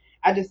just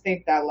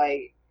think that,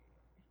 like,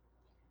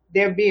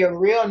 they're being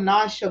real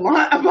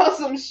nonchalant about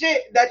some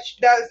shit that's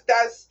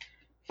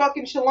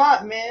fucking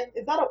chalant, man.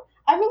 Is that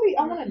I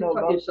want to know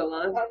about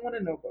chalant. I want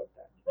to know about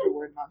that. The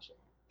word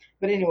nonchalant.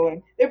 But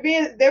anyway,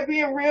 they're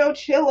being real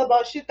chill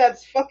about shit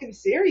that's fucking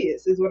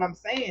serious, is what I'm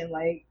saying.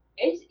 Like,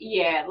 it's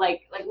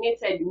like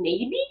Nate said,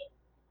 maybe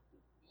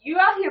you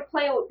out here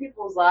playing with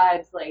people's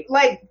lives, like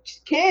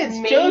kids,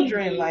 maybe.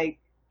 Children, like.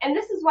 And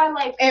this is why,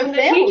 like, and when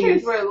families. The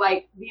teachers were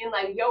like being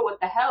like, "Yo, what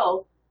the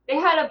hell?" They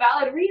had a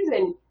valid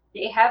reason.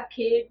 They have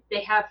kids,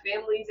 they have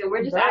families, and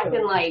we're just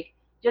acting like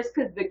just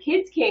because the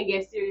kids can't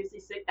get seriously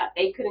sick, that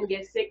they couldn't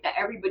get sick, that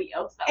everybody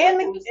else that And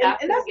was in the staff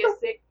couldn't get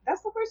sick.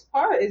 That's the worst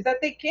part, is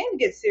that they can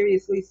get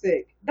seriously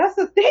sick. That's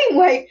the thing.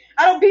 Like,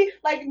 I don't be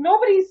like,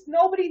 nobody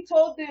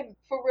told them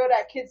for real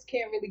that kids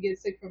can't really get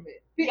sick from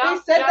it. They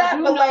said that,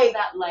 but like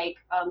that, like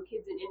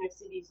kids in inner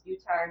cities, due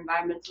to our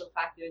environmental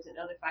factors and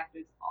other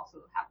factors, also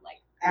have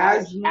like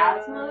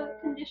asthma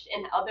condition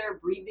and other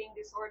breathing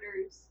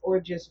disorders, or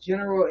just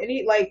general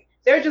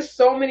there are just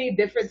so many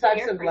different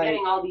types of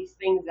forgetting all these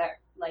things that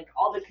like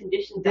all the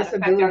conditions that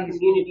affect our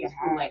communities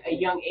from like a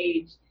young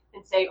age,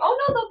 and saying, oh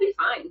no, they'll be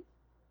fine.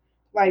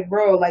 Like,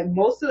 bro, like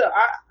most of the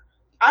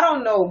I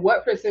don't know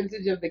what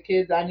percentage of the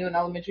kids I knew in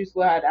elementary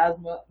school had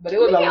asthma, but it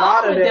was a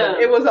lot of them.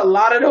 It was a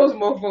lot of those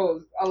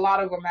mofos. A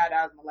lot of them had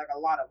asthma, like a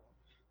lot of them.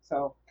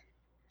 So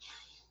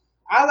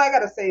all I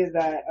gotta say is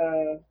that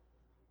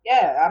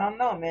I don't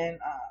know, man.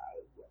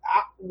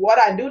 What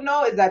I do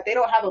know is that they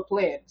don't have a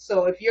plan.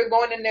 So if you're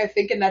going in there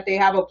thinking that they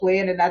have a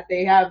plan and that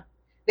they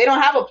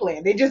don't have a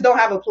plan. They just don't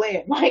have a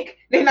plan. Like,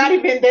 they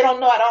don't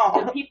know at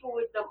all. The people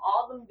with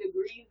all them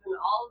degrees and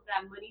all of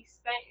that money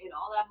spent and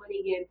all that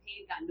money getting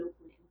paid got no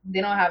plan.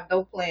 They don't have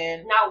no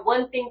plan. Not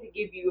one thing to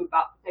give you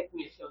about protecting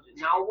your children.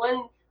 Not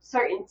one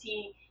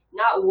certainty.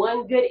 Not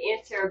one good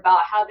answer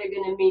about how they're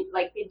going to meet.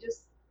 Like,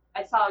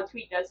 I saw a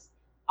tweet that's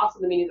also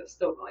the meetings are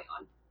still going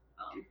on.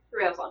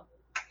 3 hours on.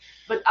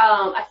 But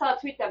I saw a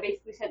tweet that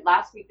basically said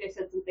last week they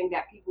said something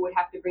that people would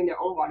have to bring their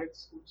own water to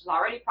school, which is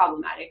already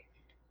problematic.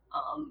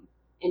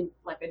 In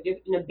like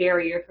in a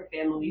barrier for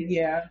families.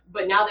 Yeah.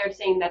 But now they're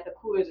saying that the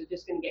coolers are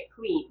just gonna get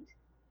cleaned,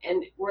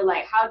 and we're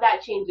like, how'd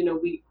that change in a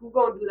week? Who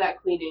gonna do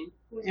that cleaning?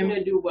 Who's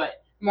gonna do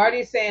what?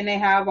 Marty's saying they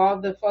have all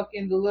the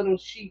little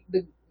sheet.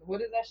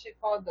 What is that shit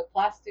called? The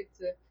plastic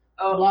to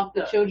block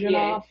the children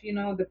off. You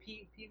know, the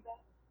P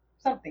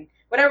something,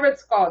 whatever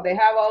it's called. They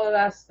have all of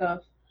that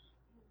stuff.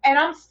 And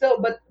I'm still,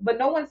 but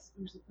no one's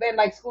then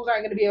like schools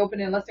aren't gonna be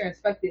open unless they're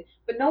inspected.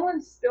 But no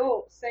one's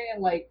still saying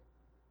like.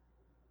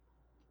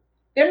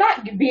 They're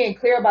not being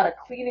clear about a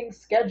cleaning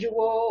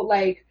schedule.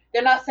 Like,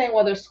 they're not saying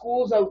whether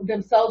schools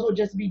themselves will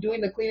just be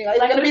doing the cleaning. It's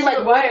gonna be like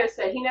Mr.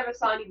 said, he never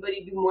saw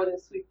anybody do more than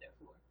sweep their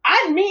floor.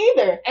 Me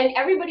either. And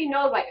everybody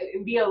knows, like,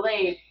 in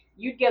BLA,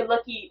 you'd get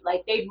lucky,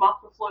 like, they'd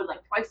mop the floor, like,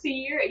 twice a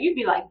year, and you'd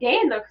be like,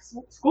 damn, the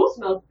school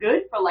smells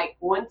good for, like,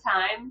 one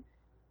time.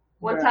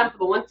 Time for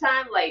the one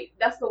time. Like,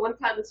 that's the one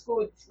time the school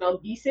would smell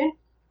decent.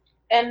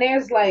 And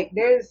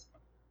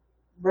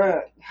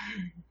bruh.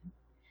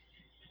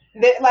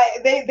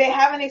 They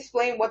haven't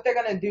explained what they're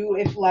gonna do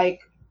if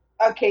like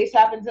a case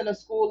happens in a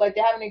school. Like,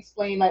 they haven't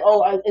explained like,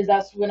 oh, is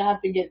that school gonna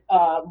have to get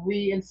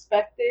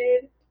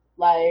re-inspected?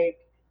 Like,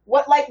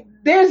 what? Like,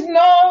 there's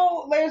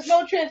no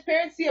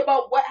transparency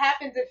about what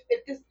happens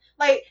if this,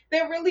 like,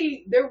 they're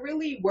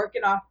really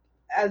working off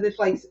as if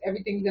like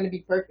everything's gonna be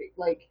perfect.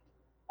 Like,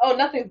 oh,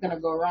 nothing's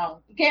gonna go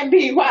wrong. It can't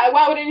be. Why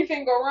would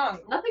anything go wrong?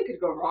 Nothing could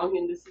go wrong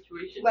in this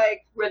situation.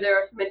 Like, where there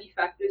are many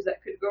factors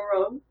that could go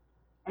wrong.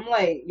 I'm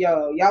like,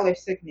 yo, y'all are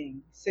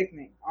sickening,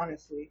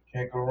 honestly.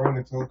 Can't go wrong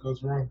until it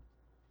goes wrong.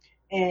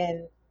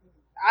 And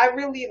I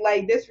really,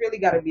 like, this really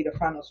got to be the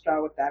final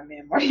straw with that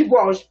man, Marty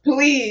Walsh,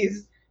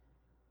 please.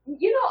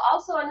 You know,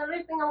 also,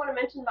 another thing I want to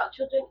mention about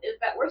children is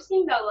that we're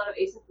seeing that a lot of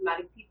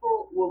asymptomatic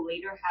people will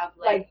later have,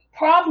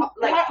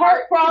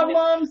 heart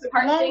problems,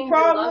 lung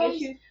problems. Lung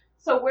issues.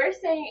 So we're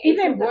saying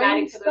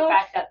asymptomatic for the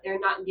fact that they're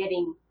not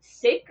getting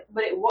sick,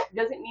 but it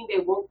doesn't mean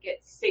they won't get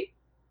sick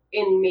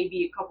in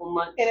maybe a couple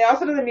months. And it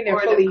also doesn't mean they're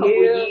fully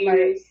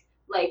healed.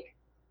 Like,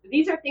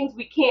 these are things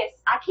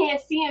I can't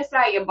see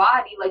inside your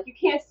body. Like, you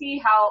can't see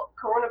how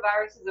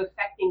coronavirus is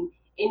affecting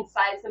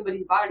inside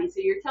somebody's body. So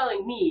you're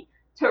telling me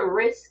to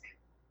risk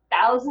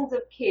thousands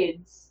of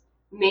kids,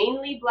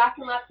 mainly Black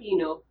and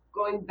Latino,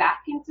 going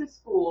back into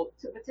school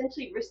to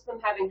potentially risk them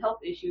having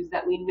health issues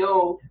that we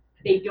know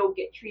they don't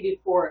get treated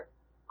for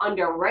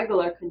under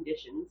regular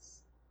conditions.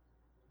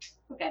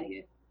 Look at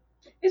it.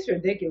 It's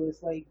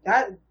ridiculous. Like,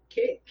 that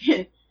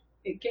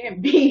it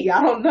can't be.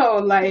 I don't know.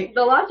 Like,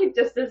 the logic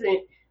just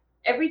isn't.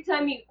 Every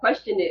time you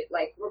question it,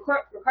 like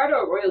Ricardo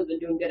Arroyo's been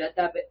doing good at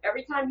that, but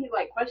every time he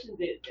like questions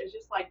it, it's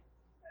just like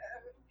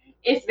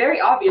it's very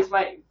obvious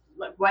why.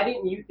 Like, why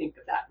didn't you think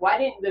of that? Why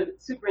didn't the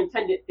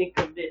superintendent think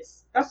of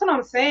this? That's what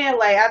I'm saying.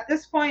 Like, at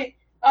this point,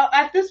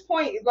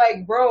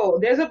 like, bro,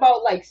 there's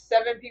about like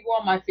 7 people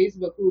on my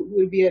Facebook who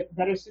would be a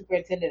better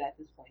superintendent at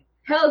this point.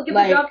 Hell, give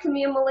a job to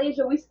me in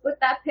Malaysia. We split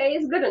that pay.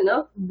 It's good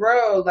enough,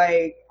 bro.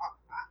 Like,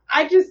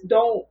 I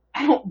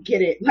don't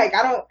get it. Like,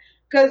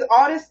 because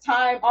all this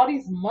time, all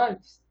these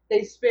months,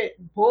 they spent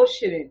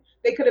bullshitting.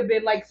 They could have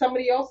been, like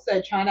somebody else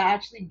said, trying to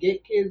actually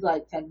get kids,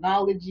 like,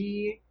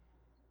 technology,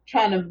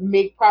 trying to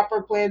make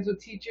proper plans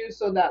with teachers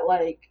so that,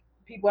 like,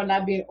 people are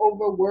not being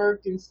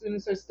overworked and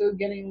students are still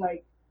getting,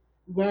 like,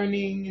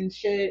 learning and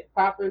shit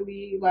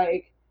properly,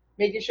 like,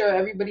 making sure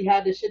everybody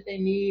had the shit they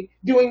need,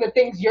 doing the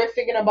things you're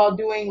thinking about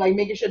doing, like,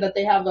 making sure that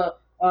they have a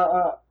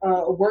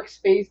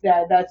workspace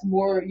that's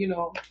more, you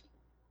know,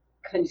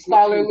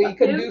 scholarly,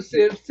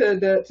 conducive to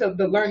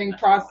the learning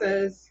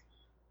process.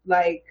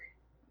 Like,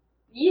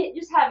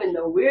 just having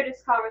the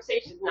weirdest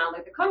conversations now.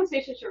 Like the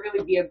conversation should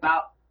really be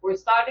about we're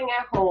starting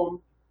at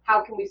home.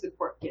 How can we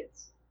support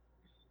kids?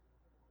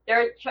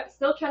 They're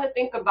still trying to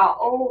think about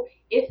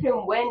if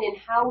and when and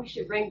how we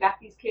should bring back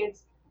these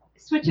kids.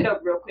 Switch it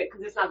up real quick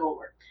because it's not gonna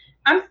work.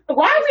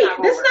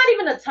 This is not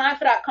even a time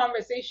for that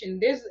conversation.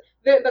 There's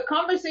the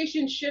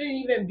conversation shouldn't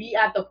even be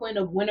at the point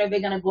of when are they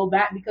gonna go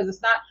back, because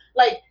it's not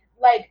like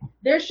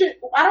there should,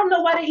 I don't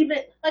know why they even,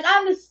 like, I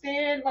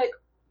understand like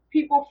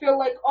people feel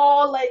like,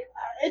 oh, like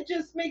it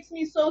just makes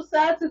me so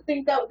sad to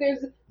think that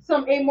there's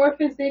some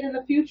amorphous date in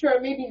the future or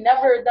maybe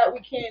never that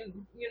we can,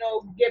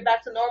 get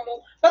back to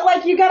normal. But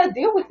like you gotta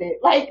deal with it.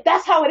 Like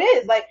that's how it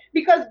is. Like,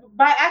 because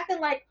by acting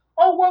like,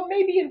 oh well,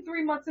 maybe in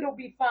 3 months it'll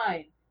be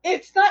fine.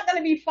 It's not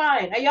gonna be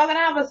fine. Are y'all gonna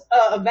have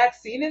a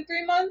vaccine in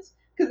 3 months?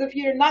 Because if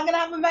you're not gonna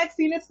have a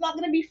vaccine, it's not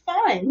gonna be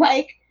fine.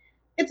 Like,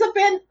 it's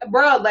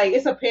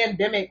a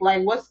pandemic.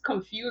 Like, what's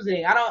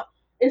confusing?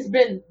 It's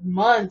been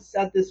months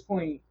at this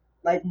point.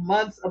 Like,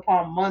 months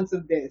upon months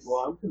of this.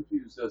 Well, I'm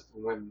confused as to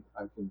when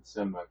I can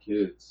send my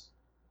kids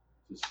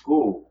to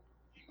school.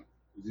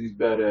 These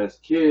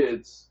badass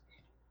kids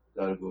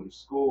gotta go to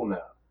school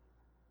now.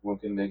 When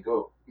can they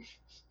go?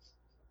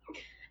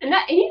 And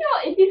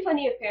it'd be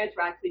funny if parents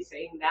were actually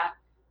saying that,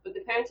 but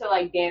the parents are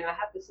like, damn, I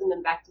have to send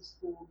them back to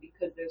school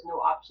because there's no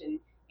option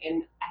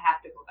and I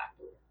have to go back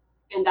to work.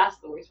 And that's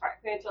the worst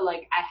part. Parents are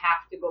like, I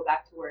have to go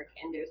back to work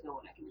and there's no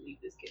one I can leave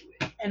this kid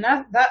with. And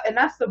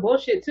that's the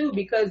bullshit too,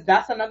 because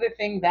that's another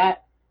thing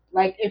that,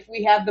 like, if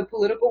we have the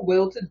political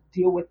will to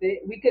deal with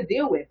it, we could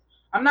deal with.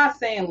 I'm not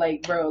saying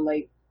like, bro,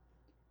 like,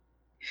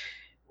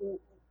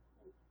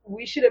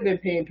 we should have been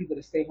paying people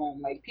to stay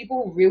home. Like,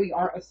 people who really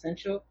aren't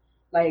essential,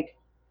 like,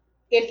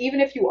 and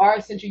even if you are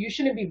essential, you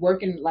shouldn't be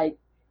working, like,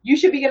 you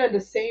should be getting the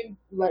same,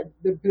 like,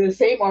 the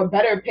same or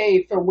better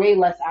pay for way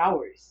less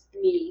hours.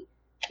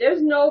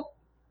 There's no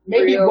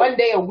maybe one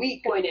day a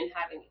week point in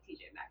having a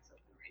TJ Maxx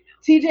open right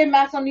now. TJ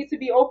Maxx don't need to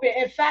be open.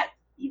 In fact,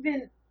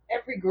 even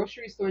every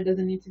grocery store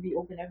doesn't need to be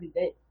open every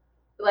day.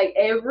 Like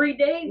every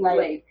day?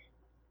 Like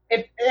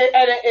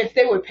if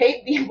they would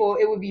pay people,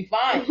 it would be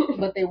fine,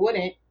 but they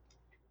wouldn't.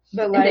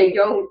 But like, and they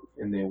don't.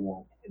 And they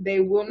won't. They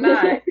will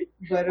not.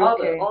 But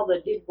okay. All the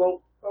did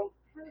won't.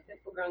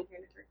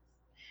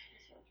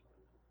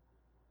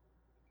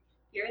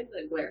 Here in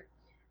the glare.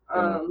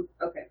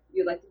 Okay.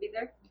 You'd like to be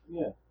there?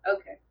 Yeah.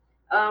 Okay.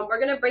 We're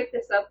gonna break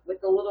this up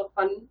with a little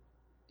fun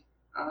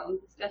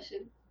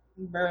discussion.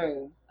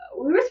 Bro.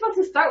 We were supposed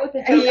to start with the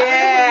joke.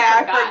 Yeah,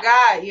 I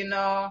forgot.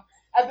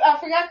 I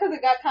forgot because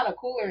it got kind of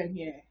cooler in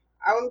here.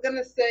 I was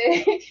gonna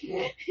say.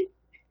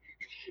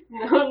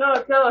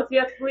 No, tell us.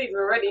 Yes, please.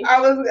 We're ready. I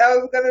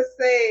was gonna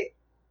say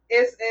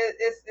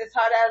it's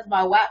hard as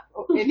my WAP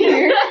in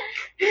here,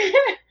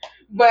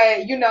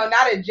 but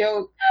not a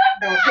joke.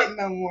 Don't hit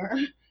no more.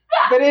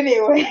 But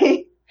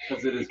anyway.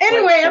 Because it is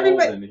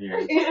everybody. In here.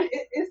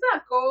 It's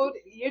not cold.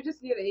 You're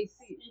just near the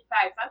AC.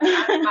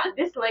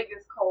 This leg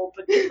is cold,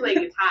 but this leg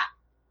is hot.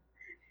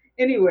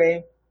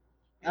 Anyway.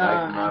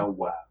 Like my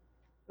WAP.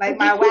 Like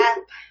my WAP.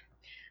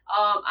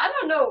 I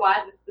don't know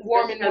why this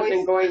discussion has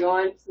been going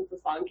on since the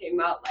song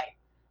came out. Like,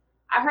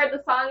 I heard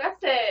the song, I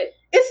said...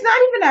 It's not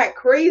even that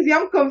crazy.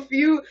 I'm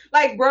confused.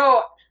 Like,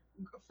 bro,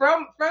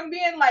 from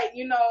being like,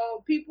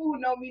 people who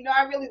know me know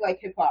I really like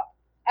hip-hop.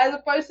 As a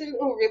person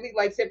who really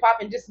likes hip-hop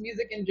and just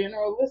music in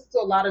general, listen to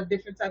a lot of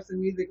different types of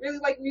music, really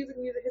like music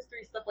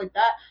history, stuff like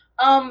that.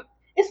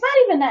 It's not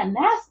even that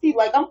nasty.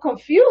 Like, I'm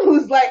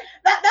confused. Like,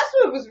 that's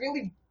what was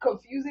really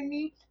confusing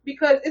me,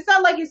 because it's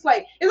not like it's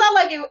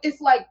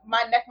like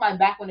My Neck, My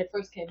Back when it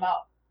first came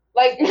out.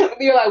 Like,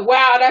 you're like,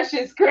 wow, that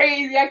shit's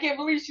crazy. I can't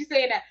believe she's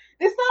saying that.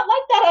 It's not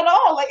like that at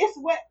all. Like,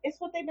 it's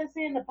what they've been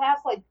saying in the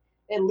past, like,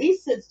 at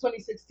least since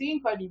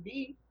 2016, Cardi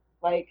B.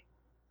 Like,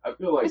 I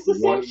feel like it's the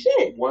same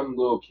shit. One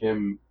Lil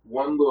Kim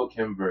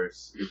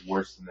verse is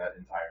worse than that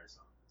entire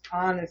song.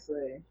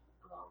 Honestly.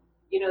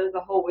 There's a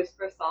whole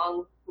Whisper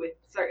song with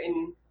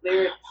certain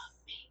lyrics.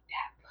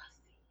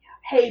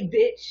 Hey,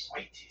 bitch.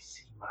 Wait till you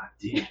see my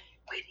dick.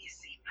 Wait till you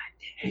see my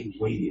dick. Hey,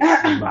 wait till you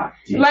see my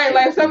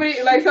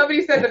dick. like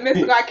somebody said the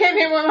mystical. I came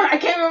here with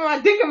my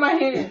dick in my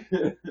hand.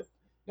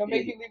 Don't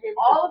make you leave it.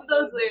 All of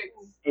those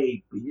lyrics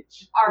hey,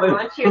 bitch. are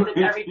raunchier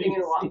than everything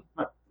in Walk.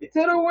 To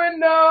the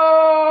window.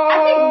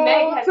 I think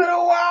Meg has to the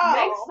wall.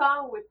 Meg's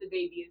song with the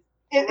baby is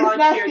It's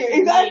nasty.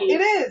 Exactly.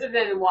 It is.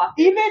 Than Walk.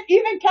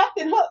 Even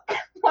Captain Hook.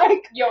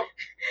 Like, yo,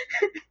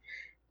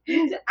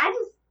 I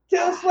just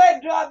till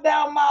sweat drop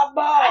down my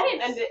balls. I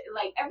didn't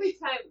like every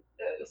time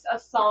a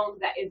song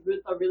that is with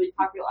a really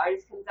popular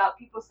artist comes out,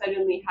 people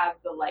suddenly have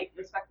the like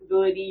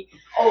respectability.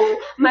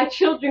 Oh, my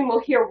children will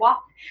hear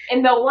WAP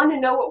and they'll want to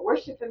know what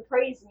worship and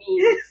praise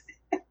means.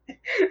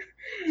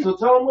 So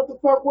tell them what the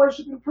fuck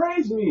worship and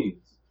praise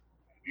means.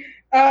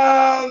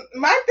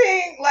 My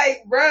thing,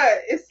 like,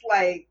 bruh, it's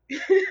like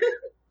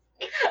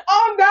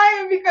I'm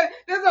dying because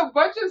there's a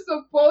bunch of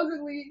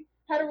supposedly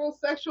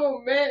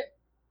heterosexual men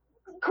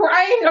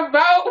crying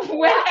about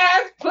wet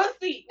ass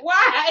pussy.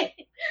 Why?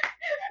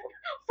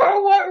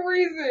 For what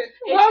reason?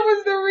 What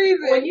was the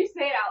reason? When you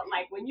say it out,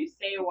 like when you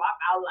say WAP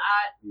out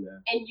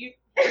loud, and you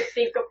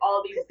think of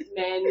all these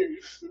men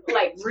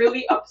like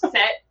really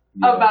upset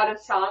about a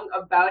song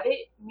about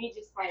it, me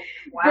just like,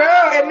 wow. Bro,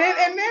 and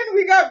then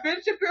we got Ben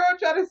Shapiro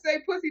trying to say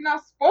pussy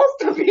not supposed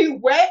to be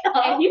wet.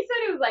 And he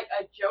said it was like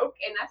a joke,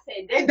 and I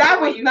said that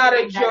was not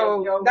a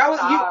joke. That was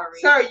you,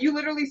 sir. You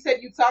literally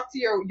said you talked to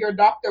your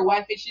doctor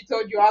wife, and she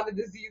told you all the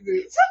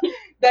diseases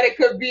that it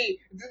could be.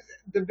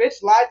 The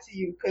bitch lied to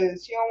you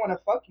because she don't want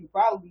to fuck you.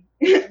 Probably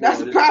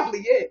that's probably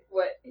it.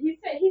 What he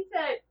said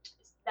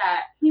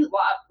that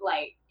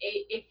like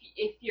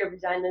if your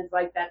vagina is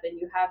like that, then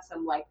you have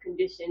some like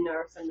condition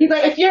or something. He's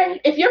like,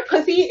 if your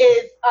pussy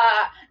is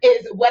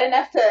wet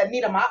enough to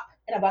need a mop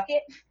and a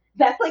bucket,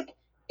 that's like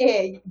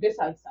this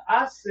how you sound.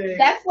 I say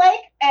that's like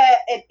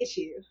an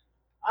issue.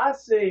 I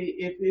say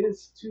if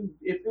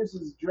this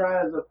is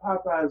dry as a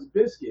Popeye's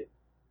biscuit,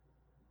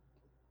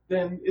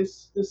 then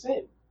it's the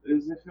same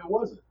as if it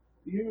wasn't.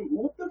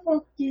 What the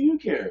fuck do you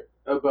care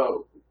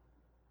about?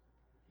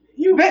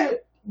 Yo, Ben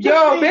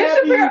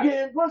Shapiro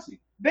getting pussy.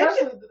 That's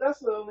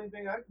the only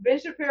thing Ben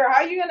Shapiro,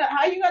 how you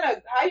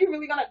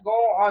really gonna go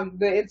on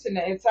the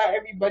internet and tell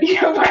everybody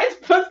why his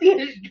pussy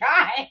is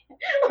dry?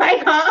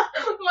 Like,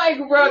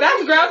 bro,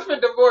 that's grounds for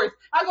divorce.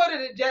 I go to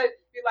the judge,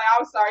 be like,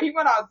 I'm sorry. He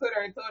went on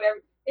Twitter and told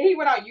and he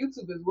went on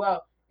YouTube as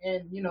well,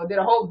 and did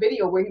a whole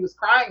video where he was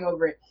crying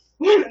over it.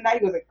 Now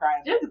he wasn't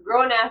crying. Just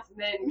grown ass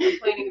men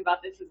complaining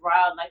about this is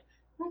wild. Like,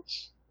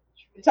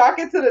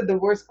 talking to the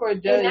divorce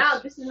court judge. And now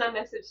this is my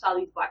message to all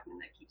these black men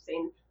that keep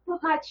saying,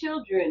 "Look, our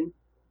children."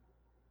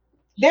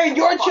 They're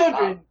your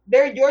children.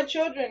 They're your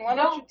children. Why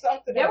don't you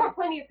talk to them? There were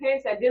plenty of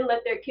parents that didn't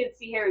let their kids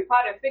see Harry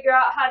Potter. Figure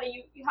out how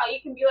you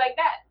can be like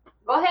that.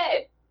 Go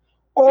ahead.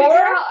 Figure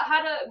out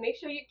how to make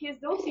sure your kids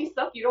don't see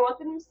stuff you don't want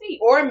them to see.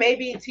 Or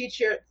maybe teach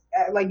your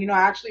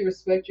actually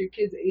respect your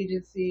kids'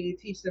 agency.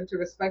 Teach them to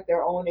respect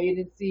their own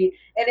agency,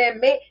 and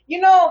then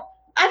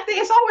I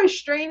think it's always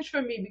strange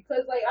for me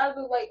because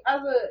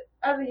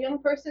as a young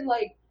person,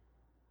 like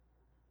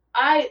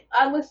I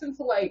listen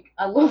to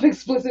I love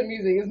explicit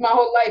music. It's my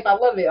whole life. I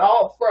love it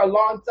all for a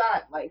long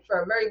time, for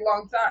a very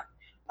long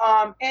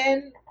time.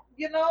 And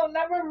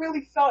never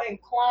really felt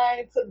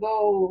inclined to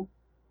go.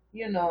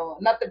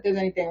 Not that there's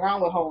anything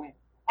wrong with hoeing.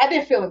 I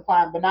did feel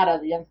inclined, but not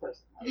as a young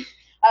person.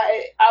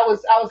 I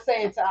was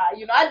saying to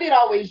I did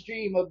always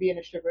dream of being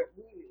a stripper.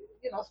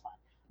 It's fine,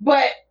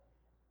 but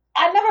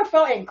I never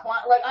felt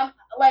inclined.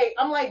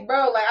 I'm like,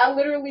 bro, I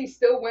literally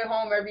still went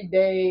home every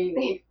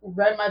day,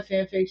 read my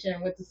fan fiction,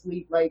 and went to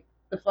sleep. Like,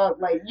 the fuck?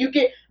 You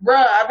can, bro,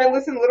 I've been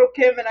listening to Lil'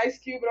 Kim and Ice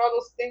Cube and all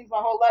those things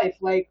my whole life.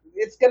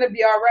 It's gonna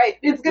be alright.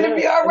 It's gonna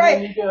be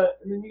alright. And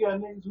then you got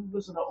niggas who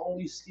listen to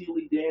only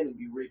Steely Dan and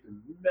be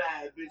raping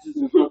mad bitches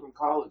in fucking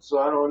college. So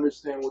I don't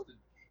understand what the.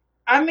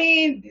 I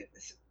mean,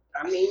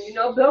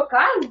 Bill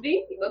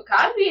Cosby. Bill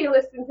Cosby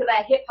listened to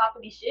that hip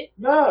hoppy shit.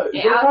 No,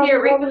 and out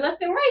here raping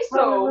left and right.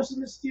 So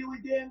listen to Steely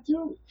Dan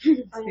too.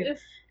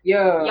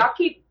 Y'all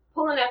keep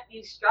pulling at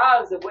these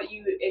straws of what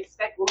you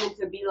expect women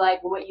to be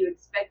like and what you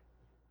expect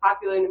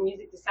popular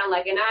music to sound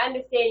like. And I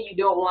understand you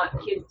don't want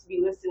kids to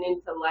be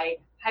listening to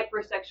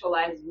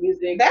hypersexualized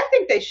music. I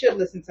think they should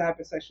listen to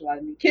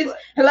hypersexualized music. Kids,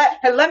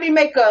 let me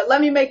make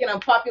an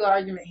unpopular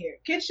argument here.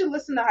 Kids should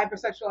listen to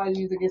hypersexualized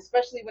music,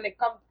 especially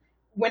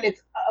when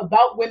it's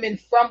about women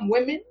from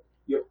women.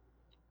 Yep.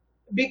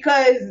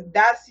 Because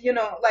that's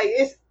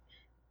it's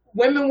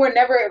women were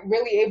never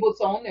really able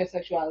to own their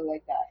sexuality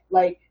like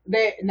that.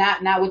 They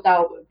not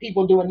without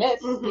people doing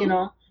this, And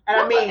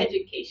I mean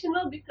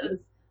educational, because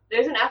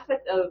there's an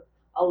aspect of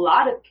a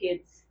lot of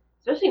kids,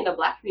 especially in the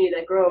black community,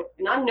 that grow up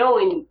not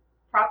knowing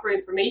proper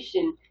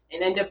information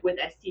and end up with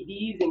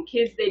STDs and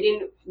kids they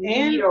didn't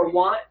need or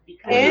want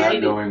because not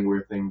knowing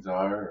where things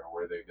are or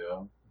where they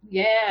go.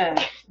 Yeah.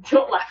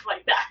 Don't laugh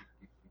like that.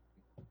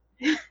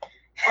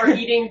 Or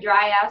eating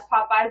dry ass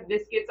Popeye's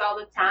biscuits all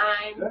the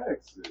time.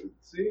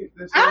 See,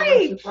 that's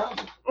the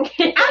problem. I'm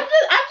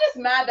just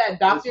mad that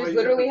doctors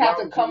literally have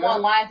to come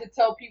online to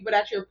tell people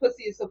that your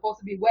pussy is supposed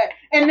to be wet.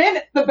 And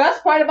then the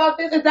best part about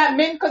this is that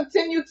men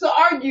continue to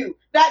argue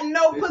that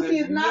pussy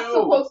is not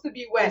supposed to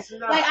be wet.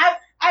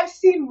 I've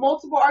seen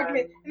multiple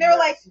arguments, and they were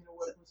like,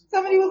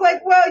 somebody was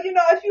like, well,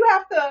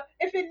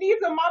 if it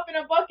needs a mop and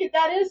a bucket,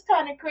 that is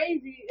kind of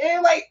crazy.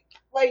 And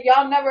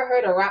y'all never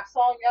heard a rap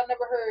song? Y'all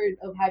never heard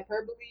of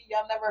hyperbole?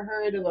 Y'all never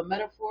heard of a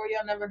metaphor?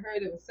 Y'all never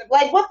heard of a symbol?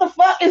 What the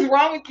fuck is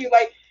wrong with you?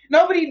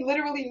 Nobody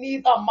literally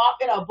needs a mop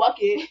and a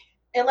bucket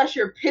unless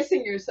you're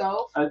pissing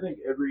yourself. I think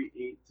every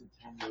 8 to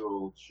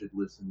 10-year-old should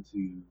listen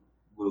to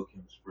Lil'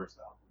 Kim's first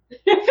album.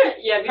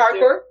 Yeah,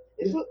 Hardcore?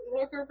 Is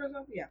Hardcore first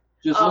album? Yeah.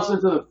 Just listen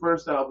to the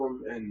first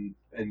album and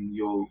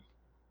you'll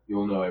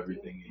know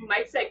everything.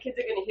 Mike said kids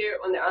are gonna hear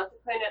it when they're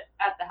playing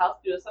at the house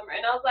through the summer,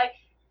 and I was like,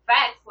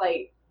 facts,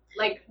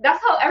 that's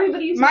how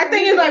everybody used to. My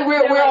thing is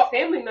we're all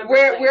family members.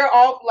 We're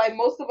all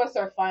most of us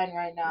are fine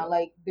right now.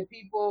 The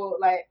people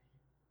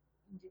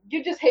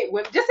you just hate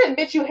women. Just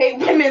admit you hate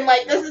women.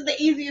 This is the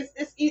easiest.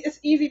 It's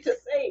easy to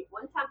say.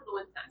 One time for the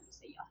one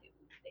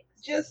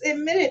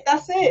admit it.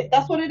 That's it.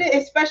 That's what it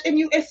is. And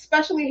you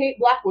especially hate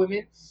black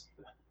women.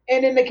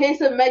 And in the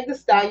case of Meg Thee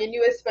Stallion,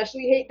 you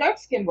especially hate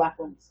dark-skinned black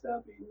women.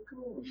 Stop eating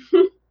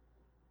corn.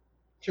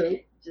 True.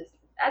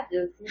 I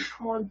just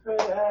Corn-fed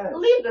ass.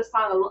 leave the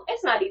song alone.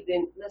 It's not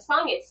even the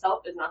song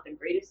itself is not the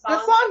greatest song.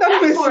 The song don't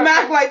That's even more smack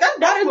offensive- like that.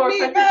 that's That more is me,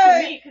 offensive to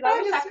man. me, 'cause I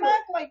That wish I just could-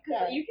 smack like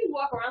that. You can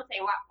walk around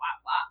saying wah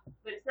wah wah,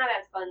 but it's not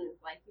as fun as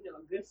like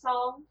a good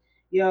song.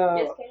 Yo,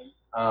 Yes,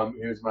 Ken?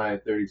 Here's my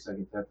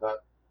 30-second TED Talk.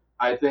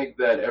 I think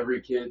that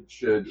every kid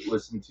should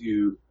listen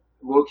to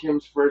Lil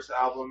Kim's first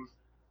album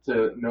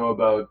to know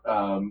about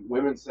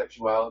women's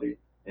sexuality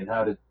and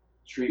how to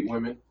treat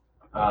women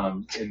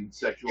in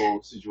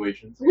sexual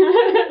situations.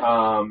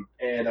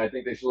 And I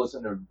think they should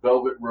listen to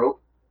Velvet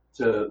Rope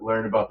to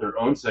learn about their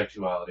own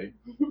sexuality,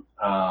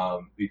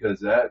 because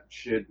that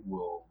shit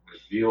will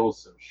reveal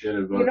some shit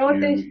about You know what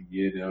you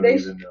don't they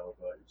even know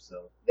about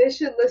yourself. they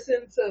should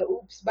listen to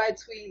Oops by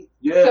Tweet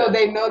Yeah. so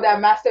they know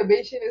that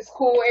masturbation is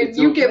cool, and It's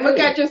you can look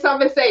okay. at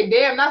yourself and say,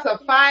 "Damn, that's a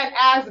fine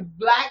ass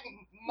black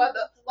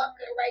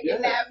motherfucker right in Yeah.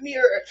 that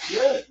mirror."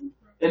 Yeah.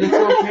 And it's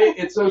okay.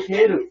 It's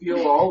okay to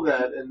feel all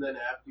that, and then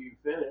after you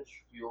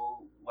finish,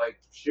 feel like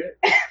shit,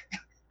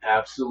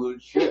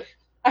 absolute shit.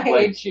 I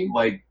Like, hate you.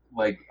 like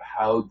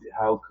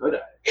how could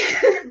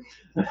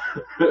I?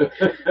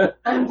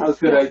 How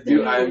could I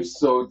do? I'm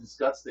so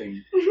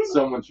disgusting.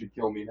 Someone should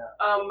kill me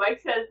now.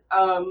 Mike says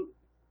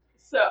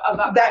so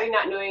about That- Cardi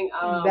not knowing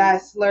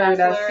that slur,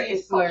 that C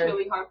is slur.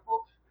 culturally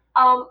harmful.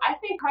 I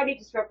think Cardi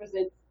just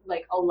represents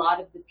like a lot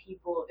of the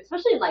people,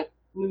 especially in like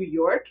New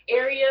York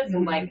areas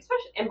and like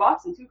especially in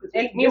Boston too, because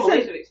And me and just in-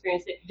 Malaysia have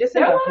experienced it. Just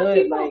in There the are a lot of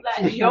hood, people like,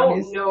 to that be don't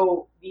honest.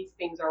 know these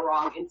things are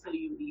wrong until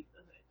you leave the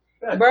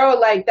hood. Bro,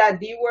 like that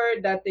D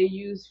word that they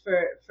use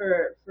for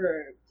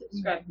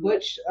describe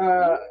butch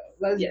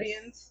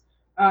lesbians.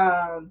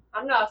 I'm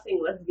not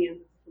saying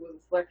lesbians if it was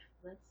a slur.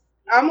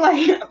 I'm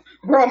like,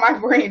 bro, my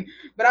brain.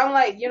 But I'm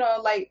like, you know,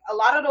 like a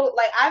lot of those,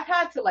 like I've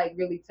had to like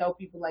really tell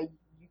people like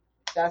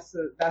that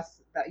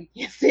you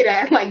can't say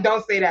that. Like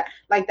don't say that.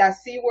 Like that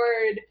C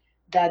word,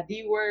 that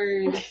D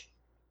word.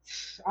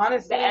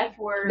 Honestly, The F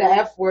word. the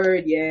F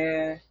word,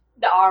 yeah.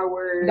 The R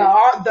word.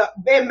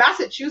 In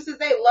Massachusetts,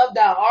 they love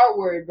that R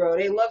word, bro.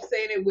 They love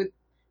saying it with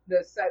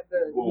the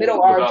Well,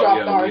 middle R without- dropped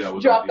yeah, off, yeah,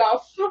 without- dropped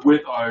yeah. off.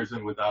 With R's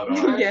and without R's.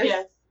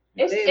 Yes.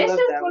 It's They just love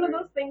that one of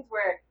word. those things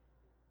where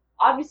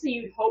obviously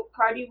you'd hope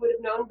Cardi would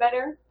have known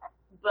better,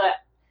 but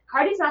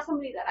Cardi's not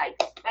somebody that I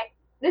expect.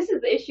 This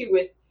is the issue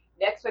with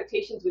the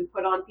expectations we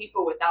put on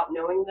people without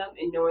knowing them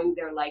and knowing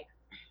their like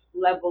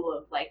level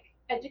of like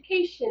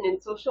education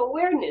and social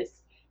awareness.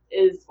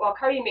 Is while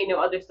Cardi may know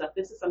other stuff,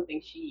 this is something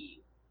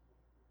she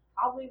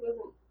probably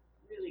wasn't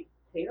really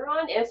clear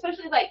on, and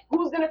especially like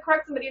who's gonna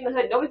correct somebody in the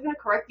hood? Nobody's gonna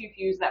correct you if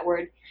you use that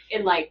word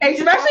in like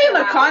Especially in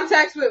the around-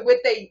 context with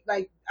they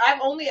like I've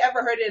only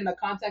ever heard it in the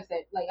context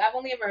that like I've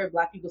only ever heard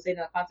black people say it in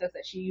the context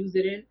that she used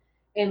it in.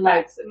 And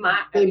like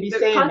Facts. they be the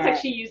saying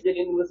context that. she used it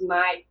in was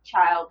my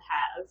child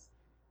has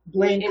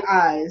blank in-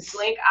 eyes.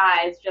 blank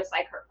eyes just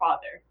like her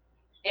father,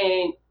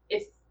 and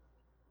it's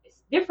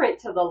different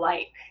to the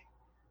like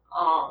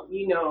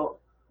you know,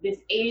 this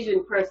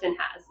Asian person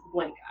has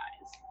blank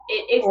eyes.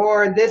 It's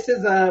Or this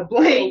is a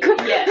blank.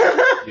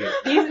 Yes. Yeah.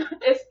 these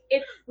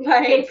it's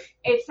Like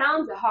it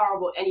sounds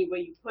horrible any way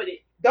you put it.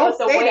 don't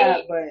but the say way-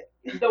 that,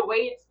 but The way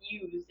it's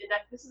used, and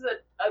that this is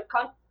a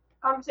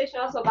conversation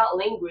also about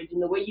language,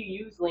 and the way you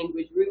use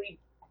language really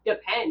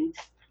depends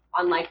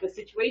on like the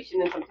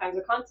situation and sometimes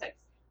the context.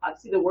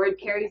 Obviously, the word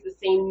carries the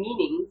same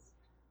meanings,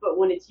 but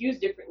when it's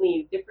used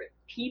differently in different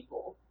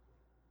people,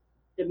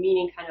 the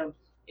meaning kind of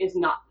is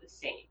not the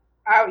same.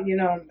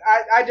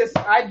 I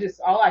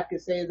just all I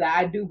could say is that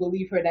I do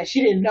believe her that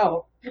she didn't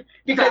know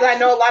because I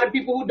know a lot of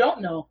people who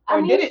don't know or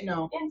I mean, didn't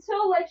know.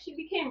 Until like she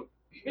became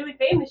really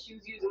famous, she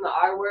was using the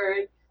R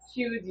word.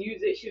 She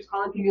was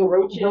calling people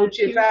roaches. She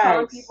was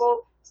calling facts.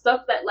 people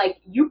stuff that like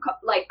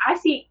like I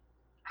see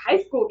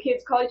high school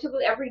kids call each other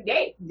every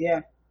day.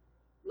 Yeah.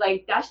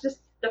 Like that's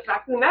just the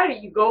fact of the matter.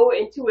 You go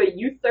into a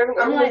youth serving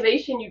I'm like-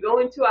 organization, you go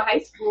into a high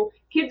school,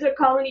 kids are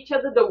calling each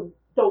other the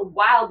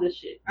wildest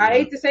shit. I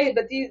hate to say it,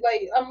 but these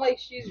like I'm like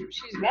she's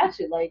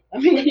ratchet. Like I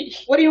mean,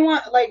 what do you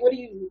want? Like what do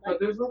you? Like, But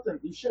there's nothing.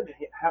 You shouldn't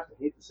have to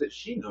hate to say.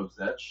 She knows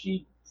that.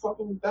 She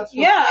fucking. That's.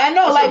 What, yeah, I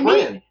know. that's her Like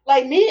me, brand.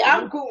 like me,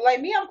 I'm cool. Like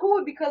me, I'm cool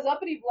with because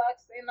uppity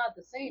blacks they're not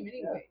the same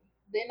anyway.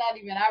 They're not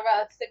even. I'd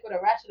rather stick with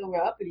a ratchet over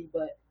uppity.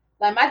 But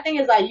like my thing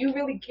is like you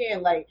really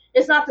can't like.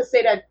 It's not to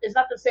say that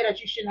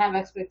you shouldn't have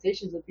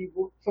expectations of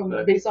people from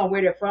Right. based on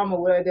where they're from or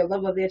where their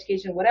level of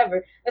education,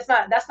 whatever. That's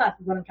not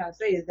what I'm trying to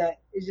say. Is that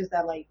it's just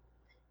that like.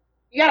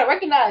 You gotta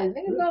recognize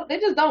niggas don't. They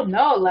just don't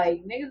know.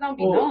 Like niggas don't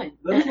be knowing.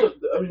 That's what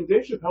I mean.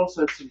 Dave Chappelle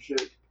said some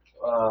shit,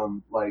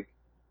 like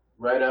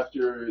right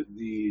after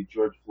the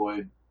George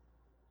Floyd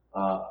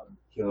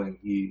killing.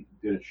 He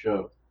did a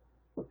show,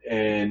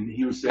 and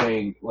he was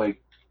saying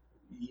like,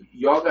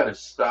 y'all gotta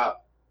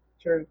stop.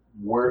 True.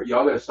 Y'all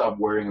gotta stop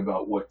worrying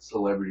about what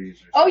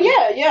celebrities are. Oh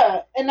saying.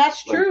 yeah, and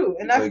that's Like- true,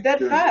 and that's like, dead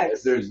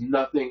facts. There's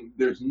nothing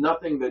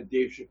that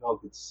Dave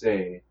Chappelle could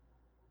say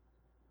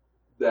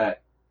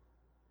that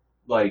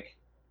like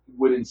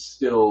would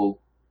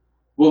instill.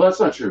 Well, that's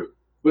not true.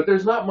 But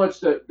there's not much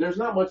that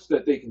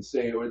they can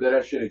say or that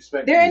I should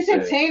expect. They're them to say.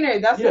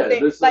 entertainers. That's Yeah, the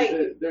thing. this, Like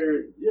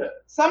they're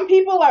some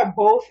people are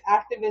both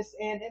activists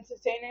and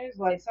entertainers.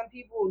 Like some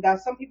people,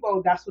 that's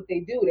what they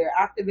do. They're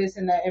activists,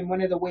 and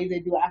one of the ways they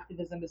do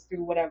activism is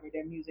through whatever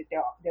their music,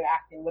 their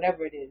acting,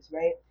 whatever it is,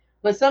 right?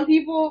 But some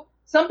people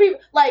are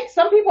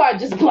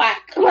just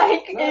black,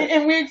 like,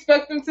 and we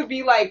expect them to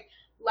be like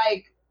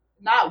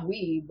not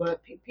we,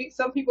 but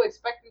some people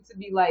expect them to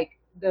be like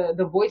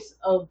the voice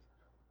of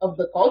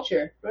the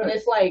culture, right. And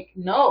it's like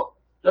no.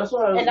 That's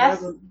why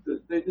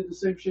they did the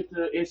same shit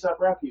to A$AP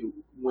Rocky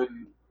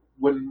when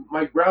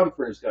Mike Brown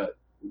first got.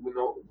 When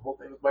the whole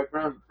thing with Mike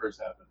Brown first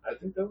happened, I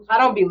think that was. I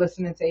don't be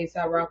listening to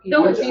A$AP Rocky.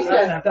 No, He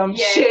says dumb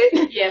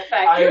shit. Yeah,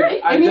 fact. You're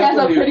right. And he has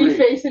a pretty agree.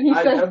 face and he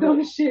says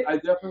dumb shit. I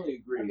definitely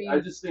agree. I mean,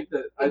 I just think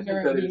that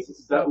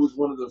that was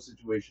one of those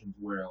situations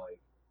where like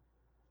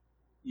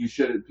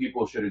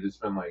people should have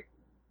just been like,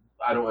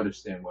 I don't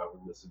understand why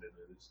we're listening to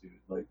this dude.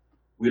 Like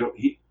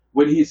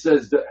when he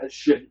says that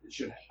shit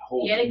should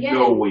hold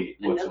no weight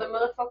whatsoever.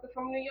 Another motherfucker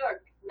from New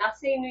York. Not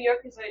saying New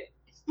York is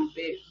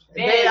stupid.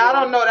 I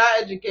don't know that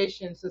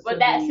education system. But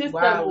that system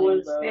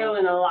was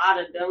failing a lot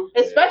of them.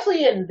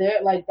 Especially in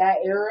their like that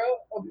era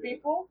of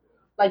people.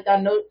 Like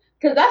that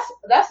because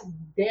that's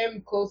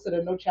damn close to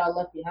the No Child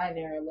Left Behind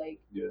era.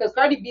 Like because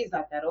Cardi B's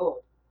not that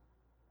old.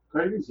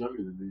 Cardi B's younger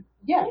than me.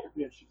 Yeah.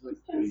 Yeah, she's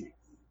like 26.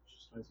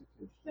 She's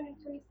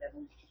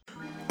 27.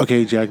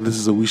 Okay, Jack, this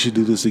is a We Should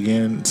Do This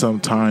Again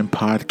Sometime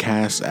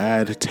podcast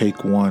ad.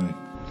 Take one.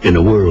 In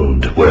a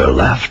world where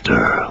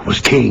laughter was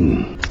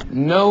king.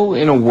 No,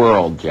 in a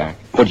world, Jack.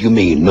 What do you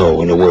mean,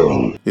 no in a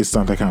world? It's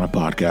not that kind of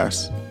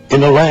podcast.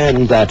 In a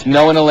land that...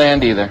 No in a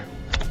land either.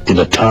 In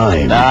a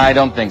time... I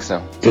don't think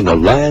so. In a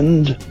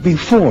land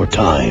before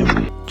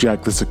time.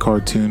 Jack, this is a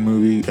cartoon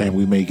movie, and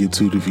we may get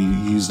sued if you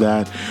use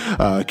that.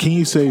 Can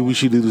you say We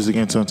Should Do This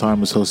Again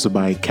Sometime is hosted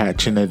by Kat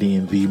Chinetti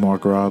and the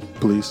Mark Robb,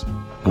 please?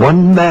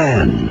 One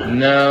man.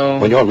 No.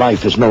 When your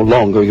life is no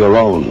longer your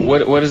own.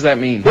 What does that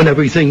mean? When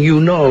everything you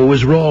know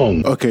is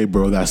wrong. Okay,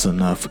 bro, that's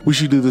enough. We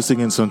should do this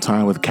again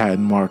sometime with Kat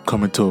and Mark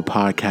coming to a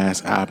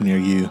podcast app near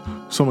you.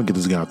 Someone get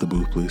this guy out the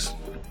booth, please.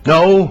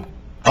 No,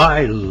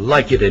 I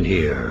like it in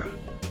here.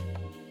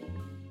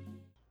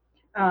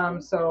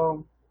 But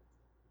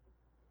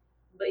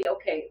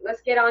okay,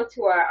 let's get on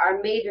to our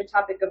major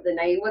topic of the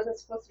night. It wasn't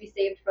supposed to be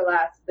saved for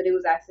last, but it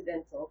was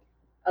accidental.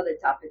 Other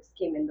topics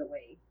came in the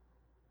way.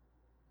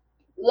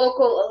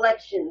 Local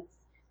elections.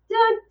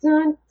 Dun,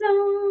 dun,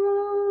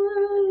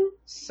 dun.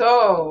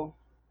 So,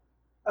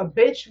 a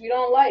bitch we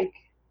don't like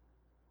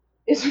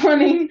is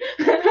running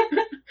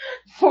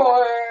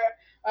for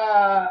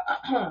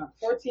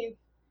 14th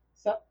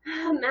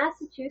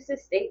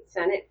Massachusetts State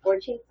Senate,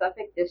 14th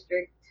Suffolk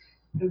District.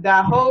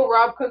 That whole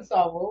Rob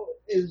Consalvo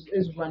is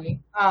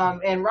running.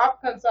 And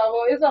Rob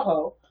Consalvo is a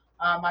hoe.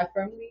 I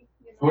firmly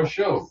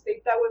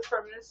state that with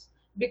firmness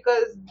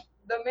because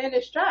the man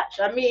is trash.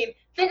 I mean,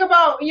 think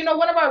about,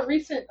 one of our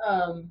recent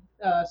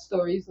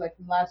stories, like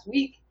from last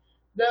week,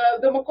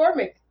 the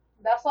McCormick.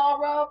 That's all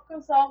Rob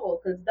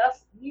Consalvo, because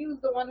he was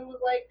the one who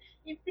was like,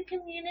 if the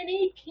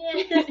community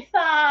can't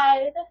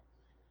decide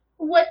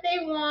what they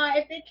want,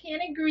 if they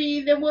can't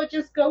agree, then we'll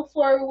just go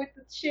forward with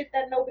the shit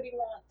that nobody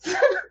wants.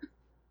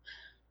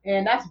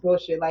 And that's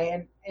bullshit.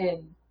 Like,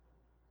 and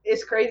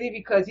it's crazy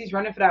because he's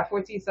running for that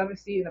 14th Suffolk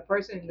seat, and the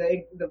person,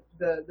 the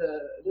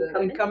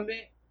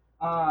incumbent,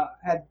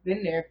 had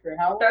been there for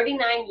how long?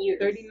 39 years.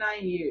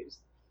 39 years.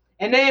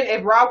 And then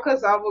if Rob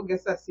Consalvo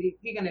gets that seat,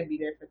 he's gonna be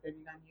there for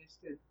 39 years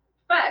too.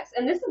 Facts.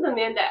 And this is the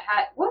man that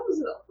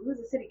was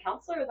a city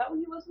councilor? Is that what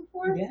he was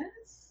before?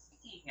 Yes.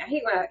 Dang, I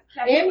hate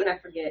when I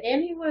forget.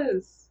 And he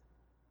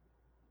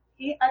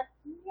had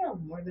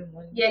more than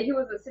one. Yeah, he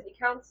was a city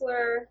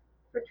councilor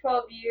for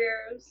 12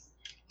 years.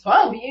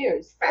 12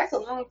 years. That's a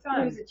long He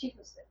time. was a chief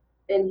of staff.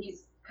 And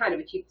he's kind of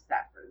a chief of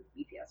staff for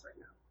BPS right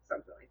now.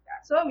 Something like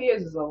that. 12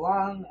 years is a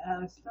long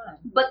ass time.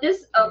 But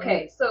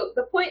so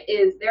the point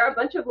is there are a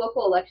bunch of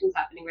local elections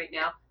happening right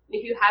now. And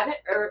if you haven't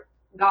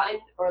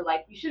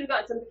you should have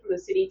gotten something from the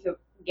city to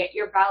get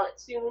your ballot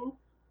soon,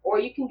 or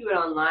you can do it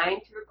online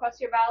to request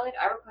your ballot.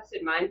 I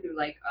requested mine through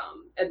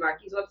Ed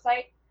Markey's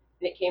website,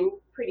 and it came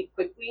pretty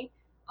quickly.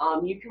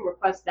 You can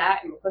request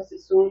that and request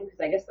it soon because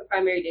I guess the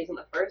primary day is on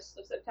the 1st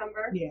of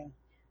September. Yeah.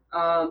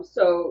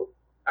 So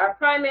our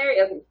primary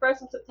is on the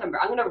 1st of September.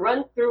 I'm going to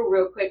run through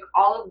real quick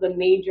all of the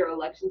major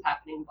elections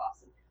happening in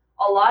Boston.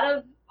 A lot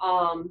of,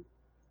 I'll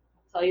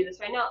tell you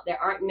this right now, there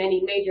aren't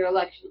many major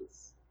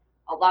elections.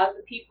 A lot of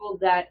the people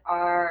that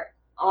are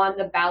on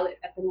the ballot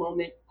at the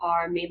moment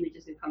are mainly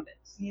just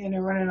incumbents. Yeah, and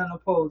they're running on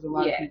opposed, a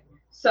lot of people.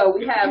 So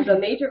we have the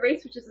major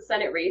race, which is the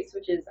Senate race,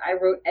 which is, I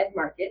wrote Ed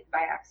Market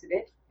by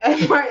accident.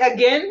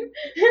 Again?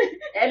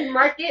 Ed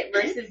Market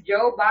versus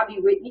Joe Bobby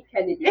Whitney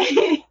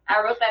Kennedy.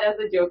 I wrote that as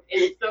a joke,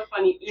 and it's so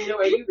funny either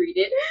way you read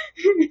it.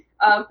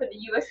 For the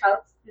U.S.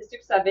 House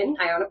District 7,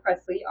 Ayanna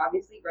Pressley,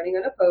 obviously running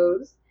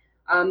unopposed.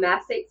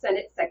 Mass State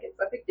Senate, 2nd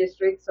Suffolk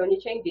District, Sonia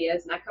Chang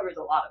Diaz, and that covers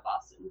a lot of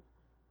Boston.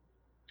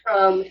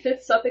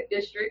 5th Suffolk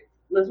District,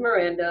 Liz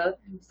Miranda.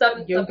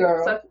 7th Your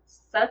girl.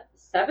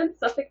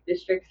 Suffolk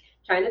District,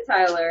 China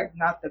Tyler.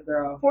 Not the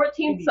girl.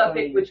 14th Be Suffolk,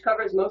 clean. which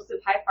covers most of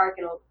Hyde Park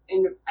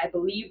and I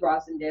believe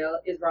Rosendale,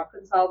 is Rob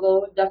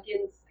Consalvo.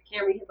 Duckins, I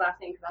can't read his last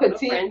name because I don't know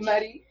Petite French.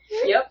 Muddy.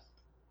 Yep.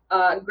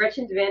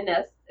 Gretchen Van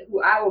Ness,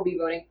 who I will be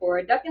voting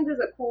for. Duckins is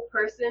a cool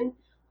person,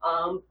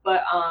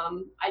 but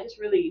I just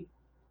really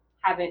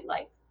haven't,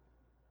 like,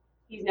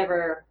 he's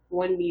never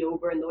won me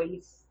over in the way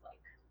he's, like,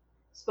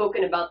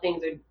 spoken about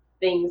things,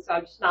 so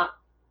I'm just not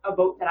a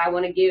vote that I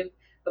want to give.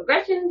 But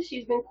Gretchen,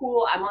 she's been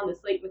cool. I'm on the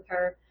slate with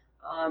her.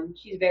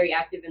 She's very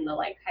active in the,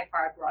 like, Hyde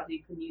Park,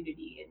 Rossi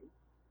community, and,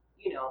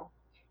 you know,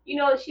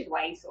 she's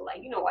white, so,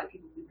 like, white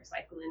people be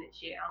recycling and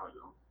shit. I don't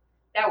know.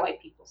 That white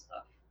people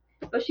stuff.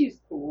 But she's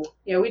cool.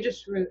 Yeah, we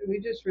just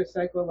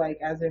recycle, like,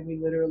 as in we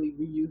literally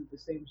reuse the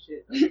same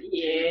shit.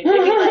 Yeah,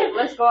 they be like,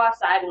 let's go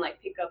outside and,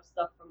 like, pick up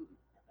stuff from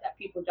that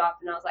people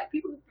dropped. And I was like,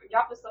 people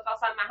dropping stuff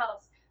outside my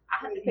house. I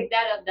have to pick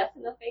that up. That's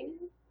enough, ain't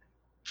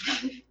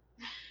it?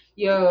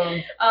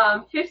 Yo.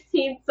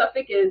 15th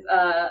Suffolk is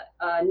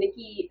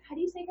Nikki. How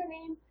do you say her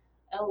name?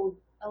 El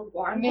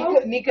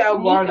Guarno? Nika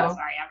Alvarno.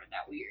 Sorry, I read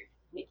that weird.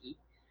 Nikki.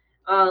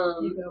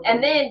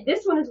 And then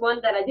this one is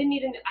one that I didn't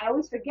even. I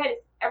always forget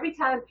it. Every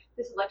time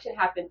this election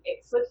happens,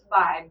 it slips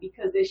by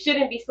because it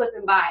shouldn't be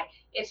slipping by.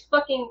 It's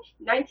fucking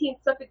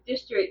 19th Suffolk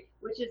District,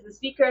 which is the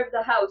Speaker of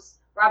the House,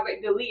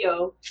 Robert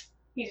DeLeo.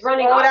 He's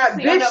running. Oh, that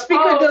obviously bitch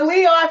Speaker unopposed.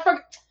 DeLeo. I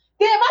forgot.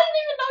 Damn, I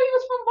didn't even know he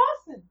was from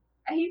Boston.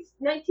 He's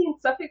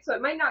 19th Suffolk, so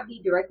it might not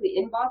be directly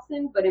in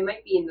Boston, but it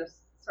might be in the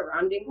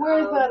surrounding. Where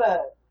is that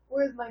at?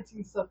 Where's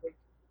 19 Suffolk?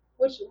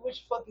 Which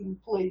fucking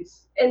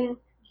place? And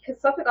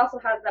because Suffolk also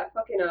has that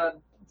fucking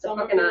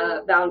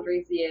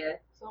boundaries, yeah.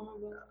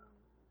 Somerville.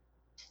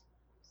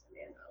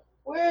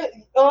 Where?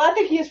 Oh, I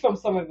think he is from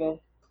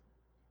Somerville.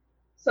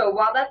 So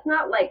while that's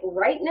not like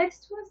right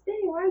next to us,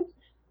 dang, why?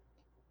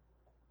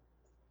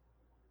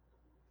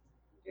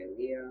 Can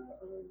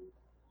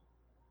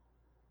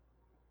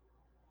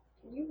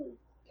you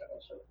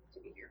show it to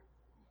me here?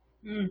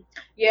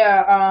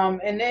 Yeah.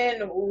 And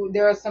then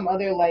there are some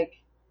other like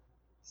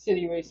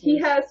city races. He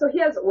has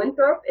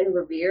Winthrop and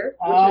Revere,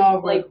 which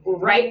is like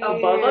right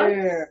above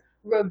us.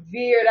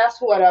 Revere, that's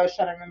what I was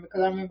trying to remember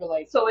because I remember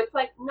like. So it's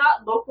like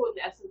not local in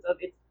the essence of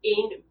it's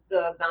in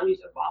the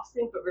boundaries of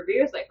Boston, but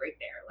Revere is like right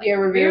there. Like, yeah,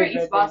 Revere and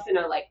East Boston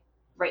are like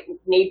right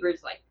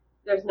neighbors. Like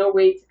there's no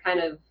way to kind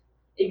of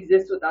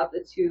exist without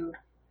the two.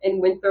 And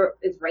Winthrop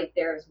is right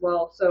there as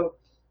well. So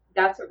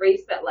that's a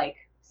race that like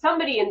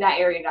somebody in that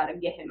area got to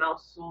get him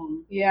out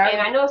soon. Yeah. And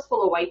I know it's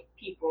full of white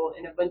people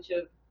and a bunch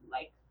of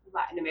like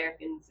Latin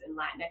Americans and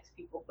Latinx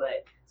people,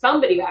 but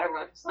somebody got to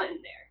run for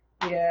something there.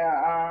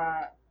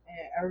 Yeah.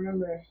 I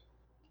remember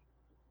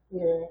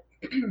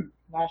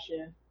last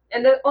year.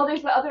 And there's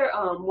the other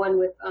one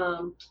with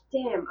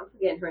damn, I'm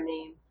forgetting her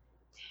name.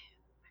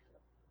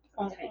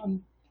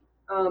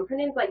 Her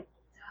name's like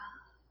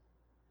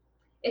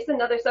it's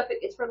another Suffolk.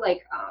 It's for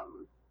like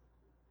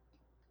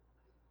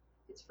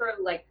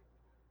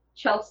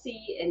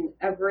Chelsea and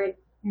Everett.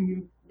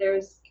 Mm-hmm.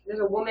 There's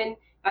a woman.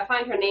 If I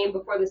find her name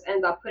before this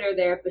ends, I'll put her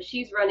there. But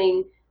she's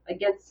running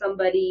against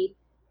somebody,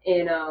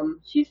 and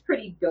she's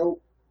pretty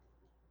dope.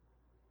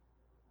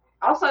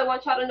 Also, I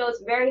want y'all to know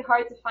it's very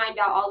hard to find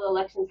out all the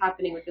elections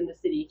happening within the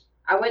city.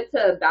 I went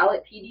to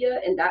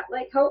Ballotpedia, and that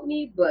like helped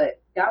me, but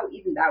that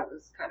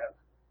was kind of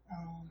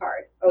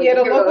hard. Oh, yeah,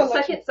 the here local we go.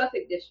 Second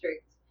Suffolk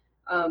District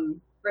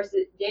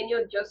versus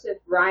Daniel Joseph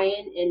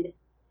Ryan and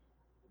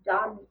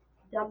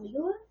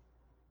Damila?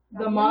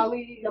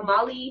 Damali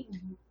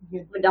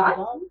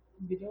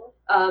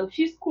Madat.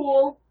 She's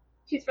cool.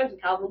 She's friends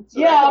with Calvin. So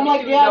yeah, I'm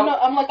like, yeah, I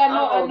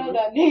know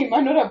that name. I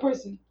know that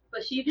person.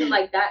 But she's in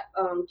like that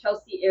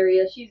Chelsea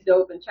area. She's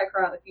dope, and check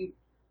her out if you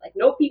like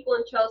know people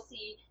in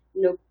Chelsea.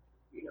 If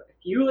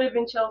you live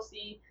in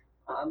Chelsea.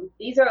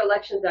 These are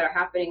elections that are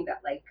happening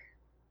that like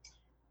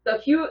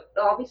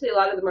obviously a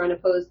lot of them are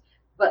unopposed,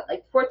 but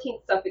like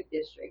 14th Suffolk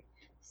District,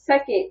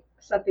 2nd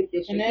Suffolk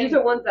District. Then, these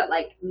are ones that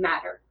like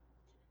matter.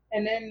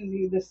 And then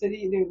the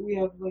city, we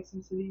have like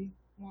some city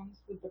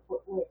ones with the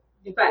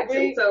facts. probate.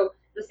 And so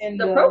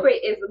the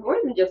probate is more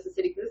than just the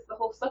city because it's the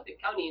whole Suffolk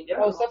County in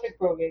general. Oh, Suffolk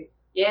probate.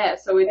 Yeah,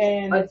 so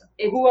it's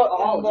who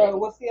all of it.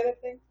 What's the other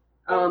thing?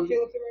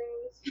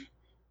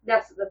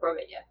 That's the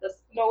probate. Yeah,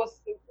 what's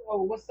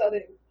the other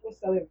thing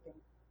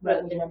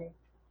that was running?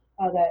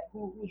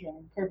 Who's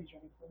running? Kirby's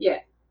running. Yeah,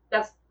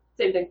 that's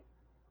same thing.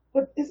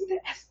 But isn't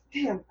it?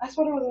 Damn, I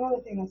swear there was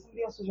another thing that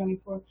somebody else was running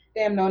for.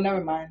 Damn, no,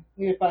 never mind.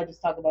 We would probably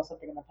just talk about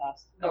something in the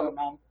past. Never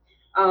mind.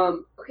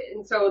 Okay,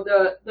 and so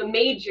the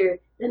major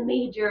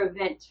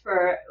event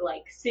for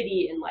like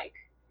city and like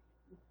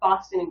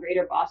Boston and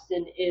Greater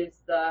Boston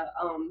is the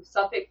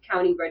Suffolk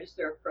County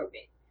Register of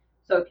Probate.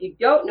 So if you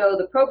don't know,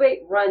 the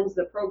probate runs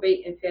the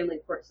probate and family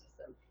court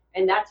system,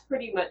 and that's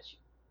pretty much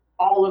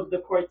all of the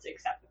courts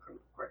except the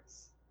criminal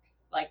courts.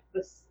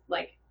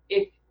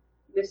 If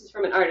this is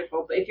from an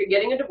article, but if you're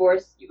getting a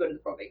divorce, you go to the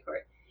probate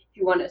court. If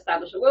you want to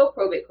establish a will,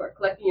 probate court.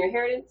 Collecting your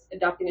inheritance,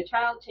 adopting a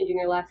child, changing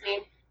your last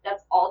name,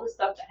 that's all the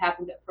stuff that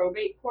happens at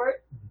probate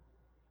court.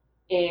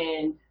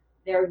 And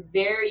they're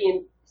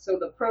so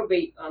the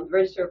probate, the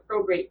register of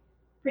probate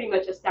pretty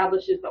much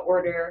establishes the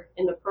order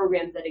and the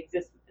programs that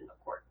exist within the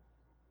court.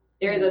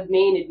 They're the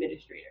main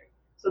administrator.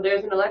 So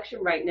there's an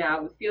election right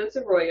now with Felix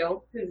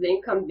Arroyo, who's the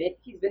incumbent.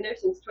 He's been there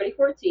since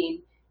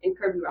 2014, and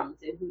Kirby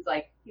Robinson, who's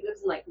he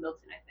lives in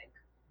Milton, I think.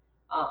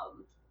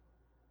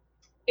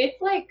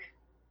 It's like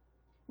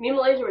me and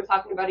Malaysia were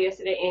talking about it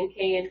yesterday, and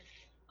Kay,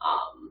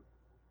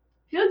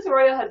 Felix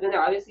Arroyo has been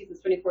there obviously since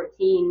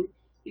 2014.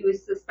 He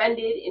was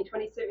suspended in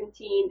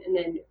 2017 and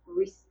then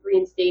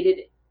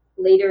reinstated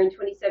later in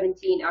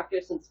 2017 after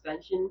a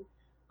suspension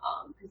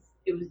because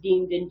it was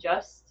deemed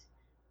unjust.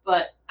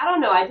 But I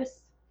don't know.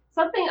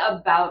 Something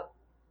about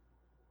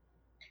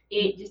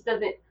it just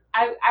doesn't.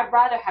 I'd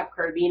rather have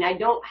Kirby, and I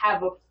don't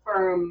have a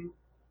firm,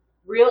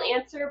 real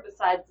answer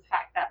besides the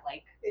fact that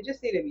it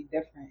just need to be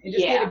different. It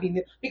just need to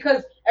be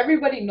because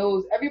everybody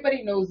knows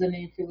the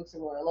name Felix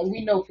Arroyo.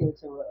 We know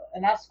Felix Arroyo,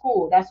 and that's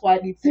cool. That's why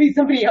it needs to be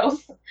somebody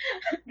else.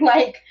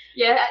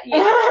 Yeah.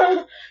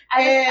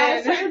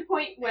 At a certain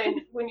point,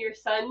 when your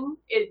son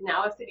is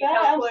now a city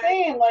councilor, I'm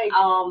saying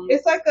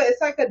it's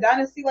like a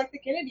dynasty like the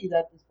Kennedys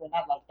at this point.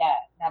 Not like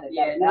that.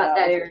 Not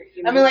that area.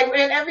 I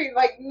mean,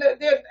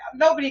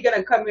 nobody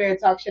gonna come here and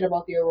talk shit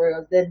about the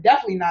Arroyos. They're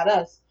definitely not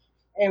us.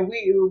 And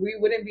we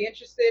wouldn't be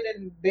interested,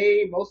 and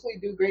they mostly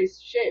do great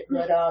shit.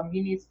 But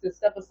he needs to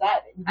step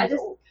aside. I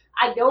don't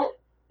want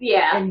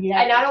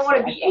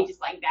to be ageist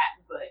like that.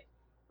 But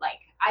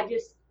I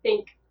just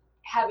think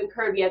having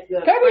Kirby as the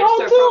Kirby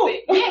old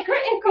too. Yeah,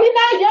 Kirby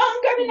not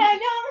young. Kirby not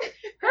young.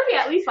 Kirby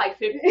at least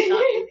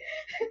 50-something.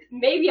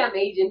 Maybe I'm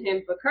aging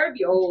him, but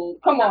Kirby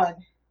old. Come on,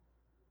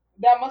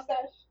 that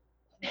mustache.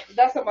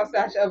 That's a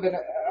mustache of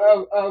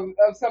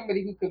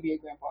somebody who could be a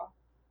grandpa.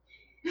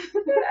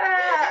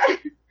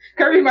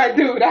 Kirby my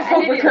dude. I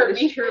hope it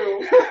Kirby.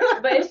 True.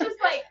 But it's just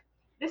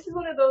this is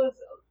one of those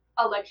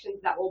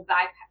elections that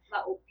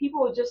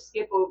people will just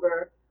skip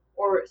over,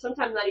 or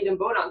sometimes not even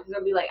vote on because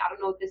they'll be like, I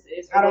don't know what this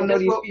is. Or I don't know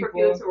just these vote people. for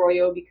Felix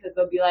Arroyo because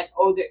they'll be like,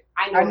 oh,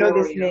 I know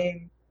this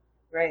name.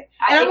 Right.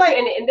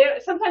 And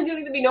sometimes you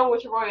don't even know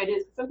which Arroyo it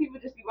is. Some people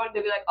just be wanting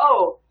to be like,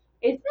 oh,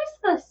 is this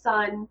the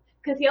son?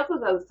 Because he also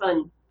has a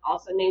son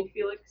also named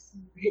Felix,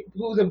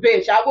 who's a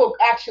bitch. I won't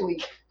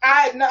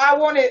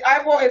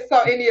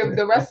insult any of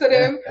the rest of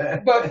them,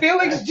 but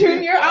Felix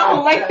Jr. I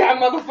don't like that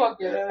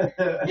motherfucker.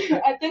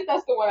 I think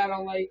that's the one I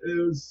don't like.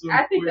 It was so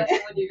I think quick. that's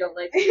the one you don't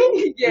like.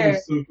 Yeah.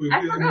 So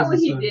I forgot what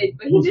he did,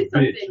 but he did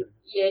something.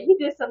 Yeah, he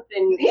did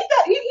something.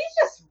 He's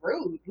just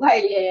rude. He was.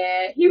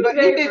 But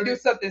he did do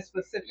something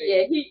specific.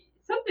 Yeah,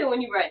 something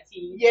when you were at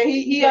tea. Yeah,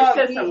 he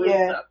said some rude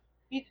stuff.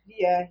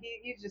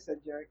 He's just a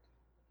jerk.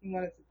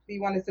 He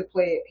wanted to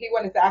play it. He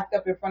wanted to act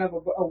up in front of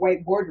a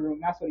white boardroom.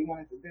 That's what he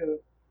wanted to do,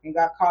 and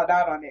got called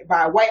out on it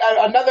by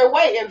another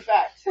white. In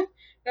fact,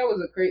 that was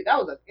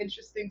an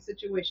interesting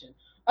situation.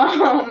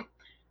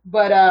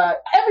 But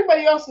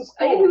everybody else was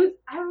cool.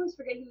 I always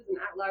forget he was an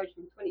at-large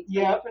from 2010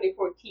 Yeah. to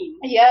 2014.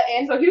 Yeah,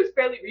 and so he was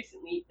fairly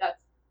recently.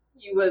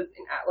 He was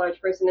an at-large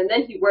person, and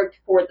then he worked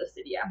for the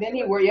city after. Then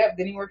he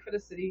worked for the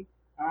city.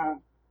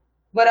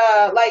 But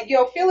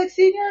Felix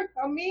Senior,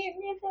 me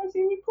and Felix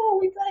Senior, we cool,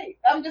 we tight.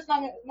 I'm just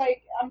not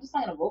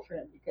gonna vote for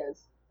him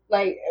because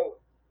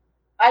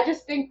I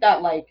just think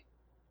that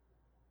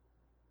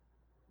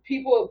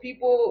people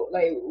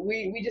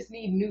we just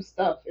need new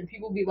stuff, and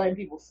people be letting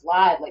people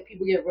slide.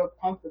 People get real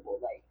comfortable,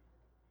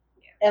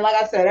 and like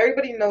I said,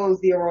 everybody knows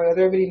the Arroyos.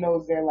 Everybody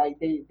knows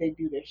they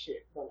do their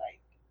shit, but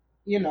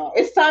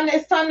it's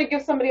time to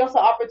give somebody else an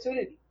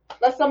opportunity.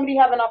 Let somebody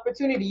have an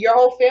opportunity. Your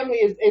whole family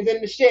is in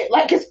the shit.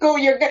 It's cool.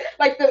 You're good.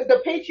 The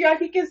patriarch,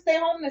 he can stay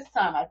home this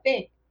time, I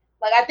think.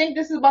 I think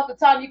this is about the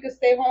time you can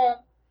stay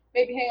home,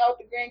 maybe hang out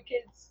with the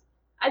grandkids.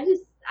 I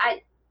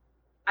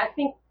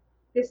think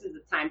this is the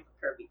time for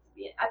Kirby to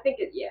be in. I think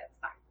it's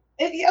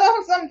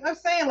time. I'm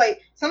saying,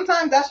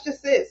 sometimes that's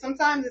just it.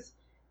 Sometimes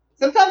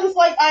it's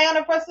like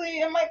Ayanna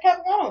Pressley and Mike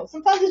Capuano.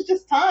 Sometimes it's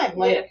just time.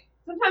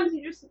 Sometimes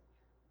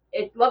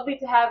it's lovely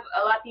to have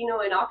a Latino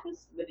in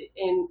office, but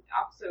in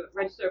office of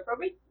register of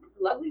probate,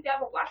 lovely to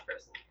have a black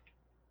person.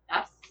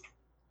 That's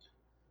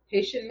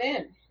Haitian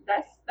man.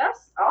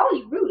 That's all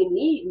you really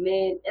need,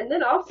 man. And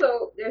then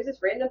also, there's this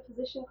random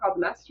position called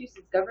the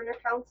Massachusetts Governor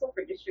Council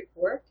for District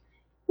 4.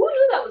 Who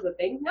knew that was a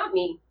thing? Not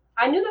me.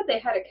 I knew that they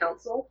had a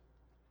council,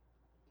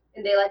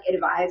 and they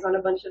advise on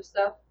a bunch of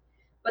stuff.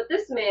 But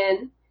this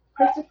man,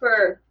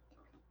 Christopher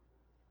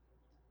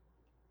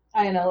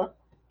Iannella.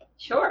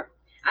 Sure.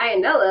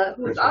 Iannella,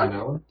 who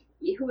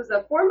was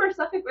a former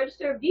Suffolk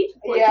Register of Deeds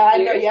for I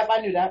years, know. Yep,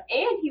 I knew that.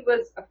 and he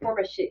was a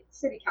former city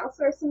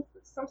councilor or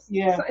something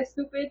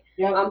stupid.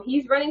 Yep.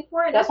 He's running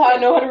for it. That's how I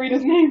know how to read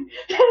his name.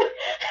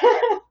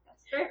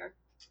 That's fair.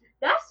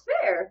 That's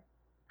fair.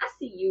 I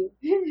see you.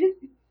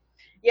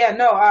 Yeah,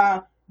 no.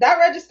 That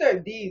Register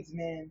of Deeds,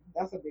 man,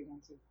 that's a big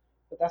one too.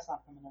 But that's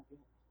not coming up yet.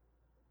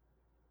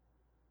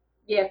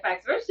 Yeah,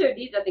 facts. Register of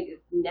Deeds, I think, is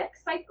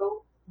next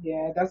cycle.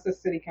 Yeah, that's the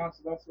city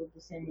council. That's what the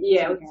same.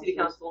 With the city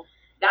council.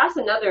 That's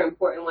another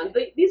important one.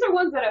 These are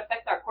ones that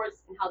affect our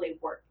courts and how they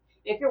work.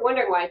 And if you're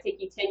wondering why it take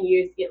you 10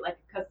 years to get a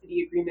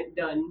custody agreement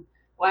done,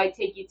 why it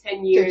take you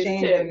 10 years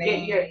change to your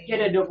name.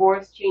 get a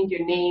divorce, change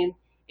your name.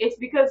 It's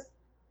because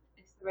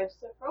it's the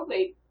register of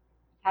probate.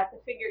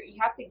 You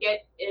have to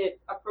get it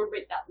a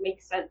probate that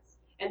makes sense.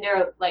 And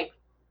they're like,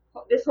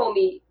 this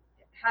homie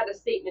had a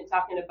statement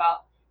talking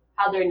about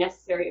how they're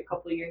necessary a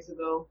couple of years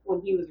ago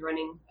when he was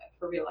running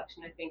for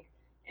re-election, I think,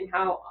 and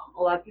how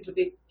a lot of people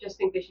just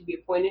think they should be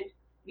appointed.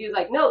 He was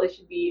like, no, they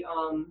should be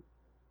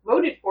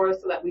voted for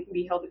so that we can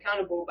be held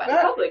accountable by the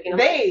public. And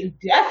they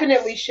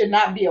definitely should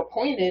not be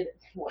appointed.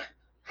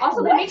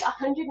 Also, they make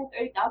 $130,000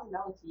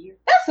 a year.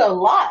 That's a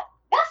lot.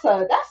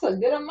 That's a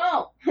good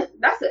amount.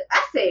 I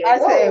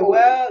say,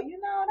 well,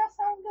 that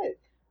sounds good.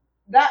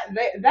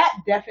 That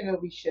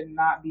definitely should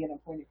not be an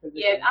appointed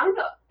position. Yeah, I don't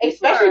know.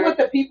 Especially with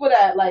the people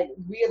that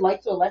we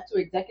like to elect to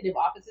executive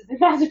offices in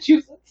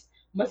Massachusetts.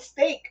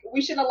 Mistake.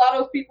 We shouldn't allow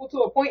those people to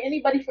appoint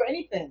anybody for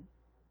anything.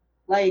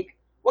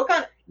 What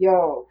kind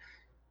of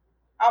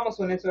I almost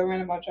went into a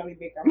rant about Charlie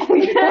Baker.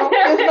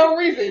 There's no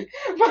reason.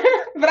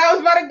 But I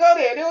was about to go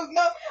there. There was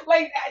no,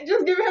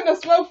 just giving him the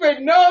smoke for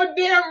no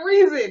damn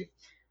reason.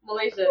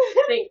 Malaysia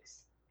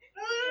stinks.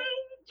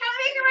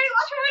 Charlie Baker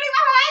already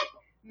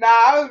Nah,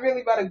 I was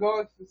really about to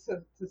go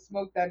to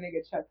smoke that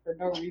nigga Chuck for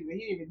no reason. He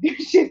didn't even do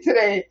shit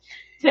today.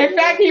 In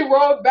fact, he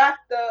rolled back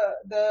the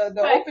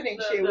opening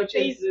shit,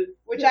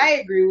 which I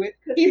agree with.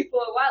 Because people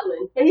are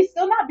wilding. But he's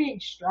still not being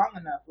strong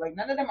enough.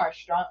 None of them are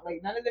strong.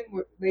 None of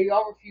them they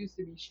all refuse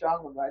to be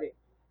strong about it.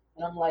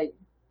 And I'm like,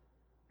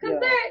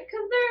 because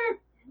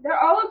they're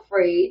all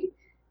afraid.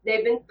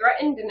 They've been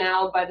threatened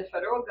now by the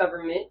federal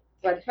government.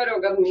 By the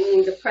federal government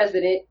meaning the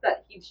president,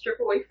 that he'd strip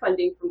away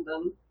funding from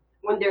them.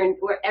 When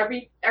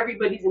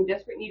everybody's in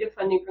desperate need of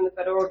funding from the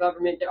federal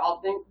government, they're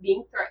all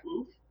being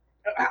threatened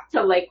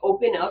to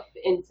open up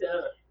into.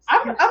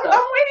 I'm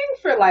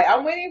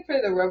waiting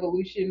for the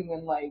revolution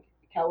when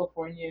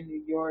California and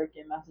New York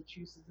and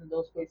Massachusetts and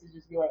those places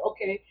just be like,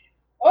 okay,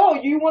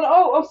 so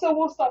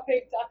we'll stop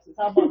paying taxes.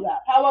 How about that?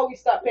 How about we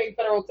stop paying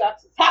federal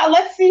taxes?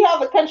 Let's see how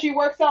the country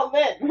works out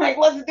then.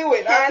 Let's do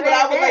it. That's what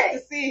I would like to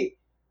see.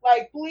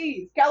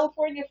 Please,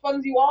 California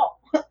funds you all.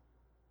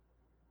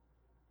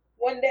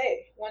 One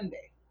day.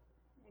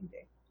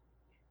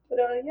 But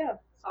yeah.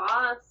 So all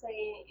I'm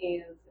saying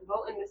is,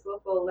 vote in this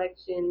local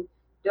election.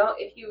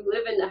 If you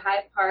live in the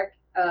Hyde Park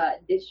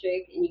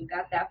district and you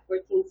got that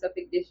 14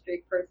 Suffolk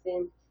district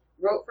person,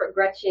 vote for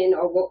Gretchen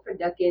or vote for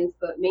Duckins,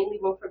 but mainly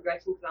vote for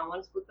Gretchen because I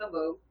want to split the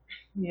vote.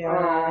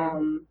 Yeah.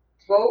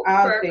 Vote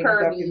I for don't think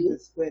Kirby. Duckins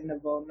is splitting the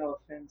vote. No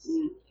offense.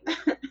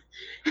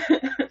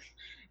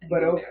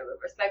 But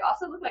respect.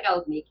 Also looked like I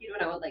was naked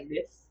when I was like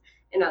this,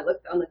 and I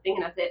looked on the thing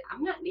and I said,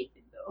 I'm not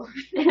naked though,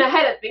 and I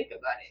had to think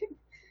about it.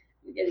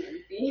 I'm getting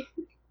empty.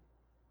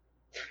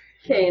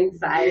 Okay,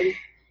 inside.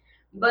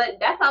 But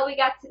that's all we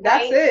got today.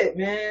 That's it,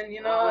 man.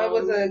 It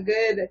was a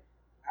good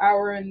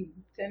hour and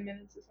 10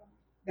 minutes or something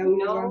that we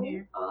was on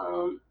here.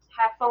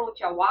 Have fun with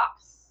your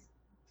WAPs.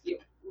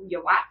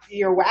 Your WAPs.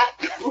 Your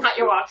WAP. Not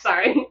your WAPs,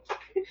 sorry.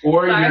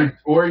 Or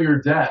your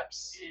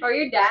DAPs. Or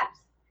your DAPs.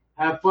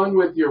 Have fun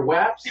with your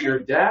WAPs, your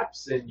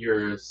DAPs, and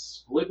your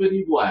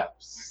splibbity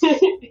blaps.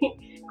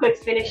 Click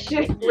finish.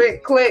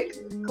 Click.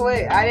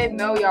 I didn't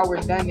know y'all were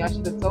done. Y'all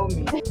should have told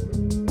me.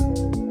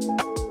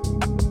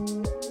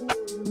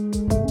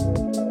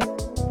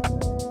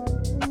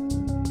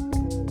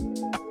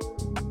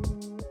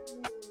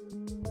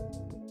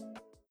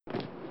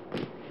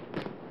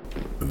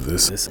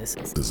 This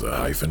is a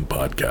Hyphen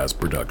Podcast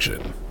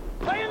production.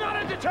 Are you not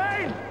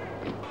entertained?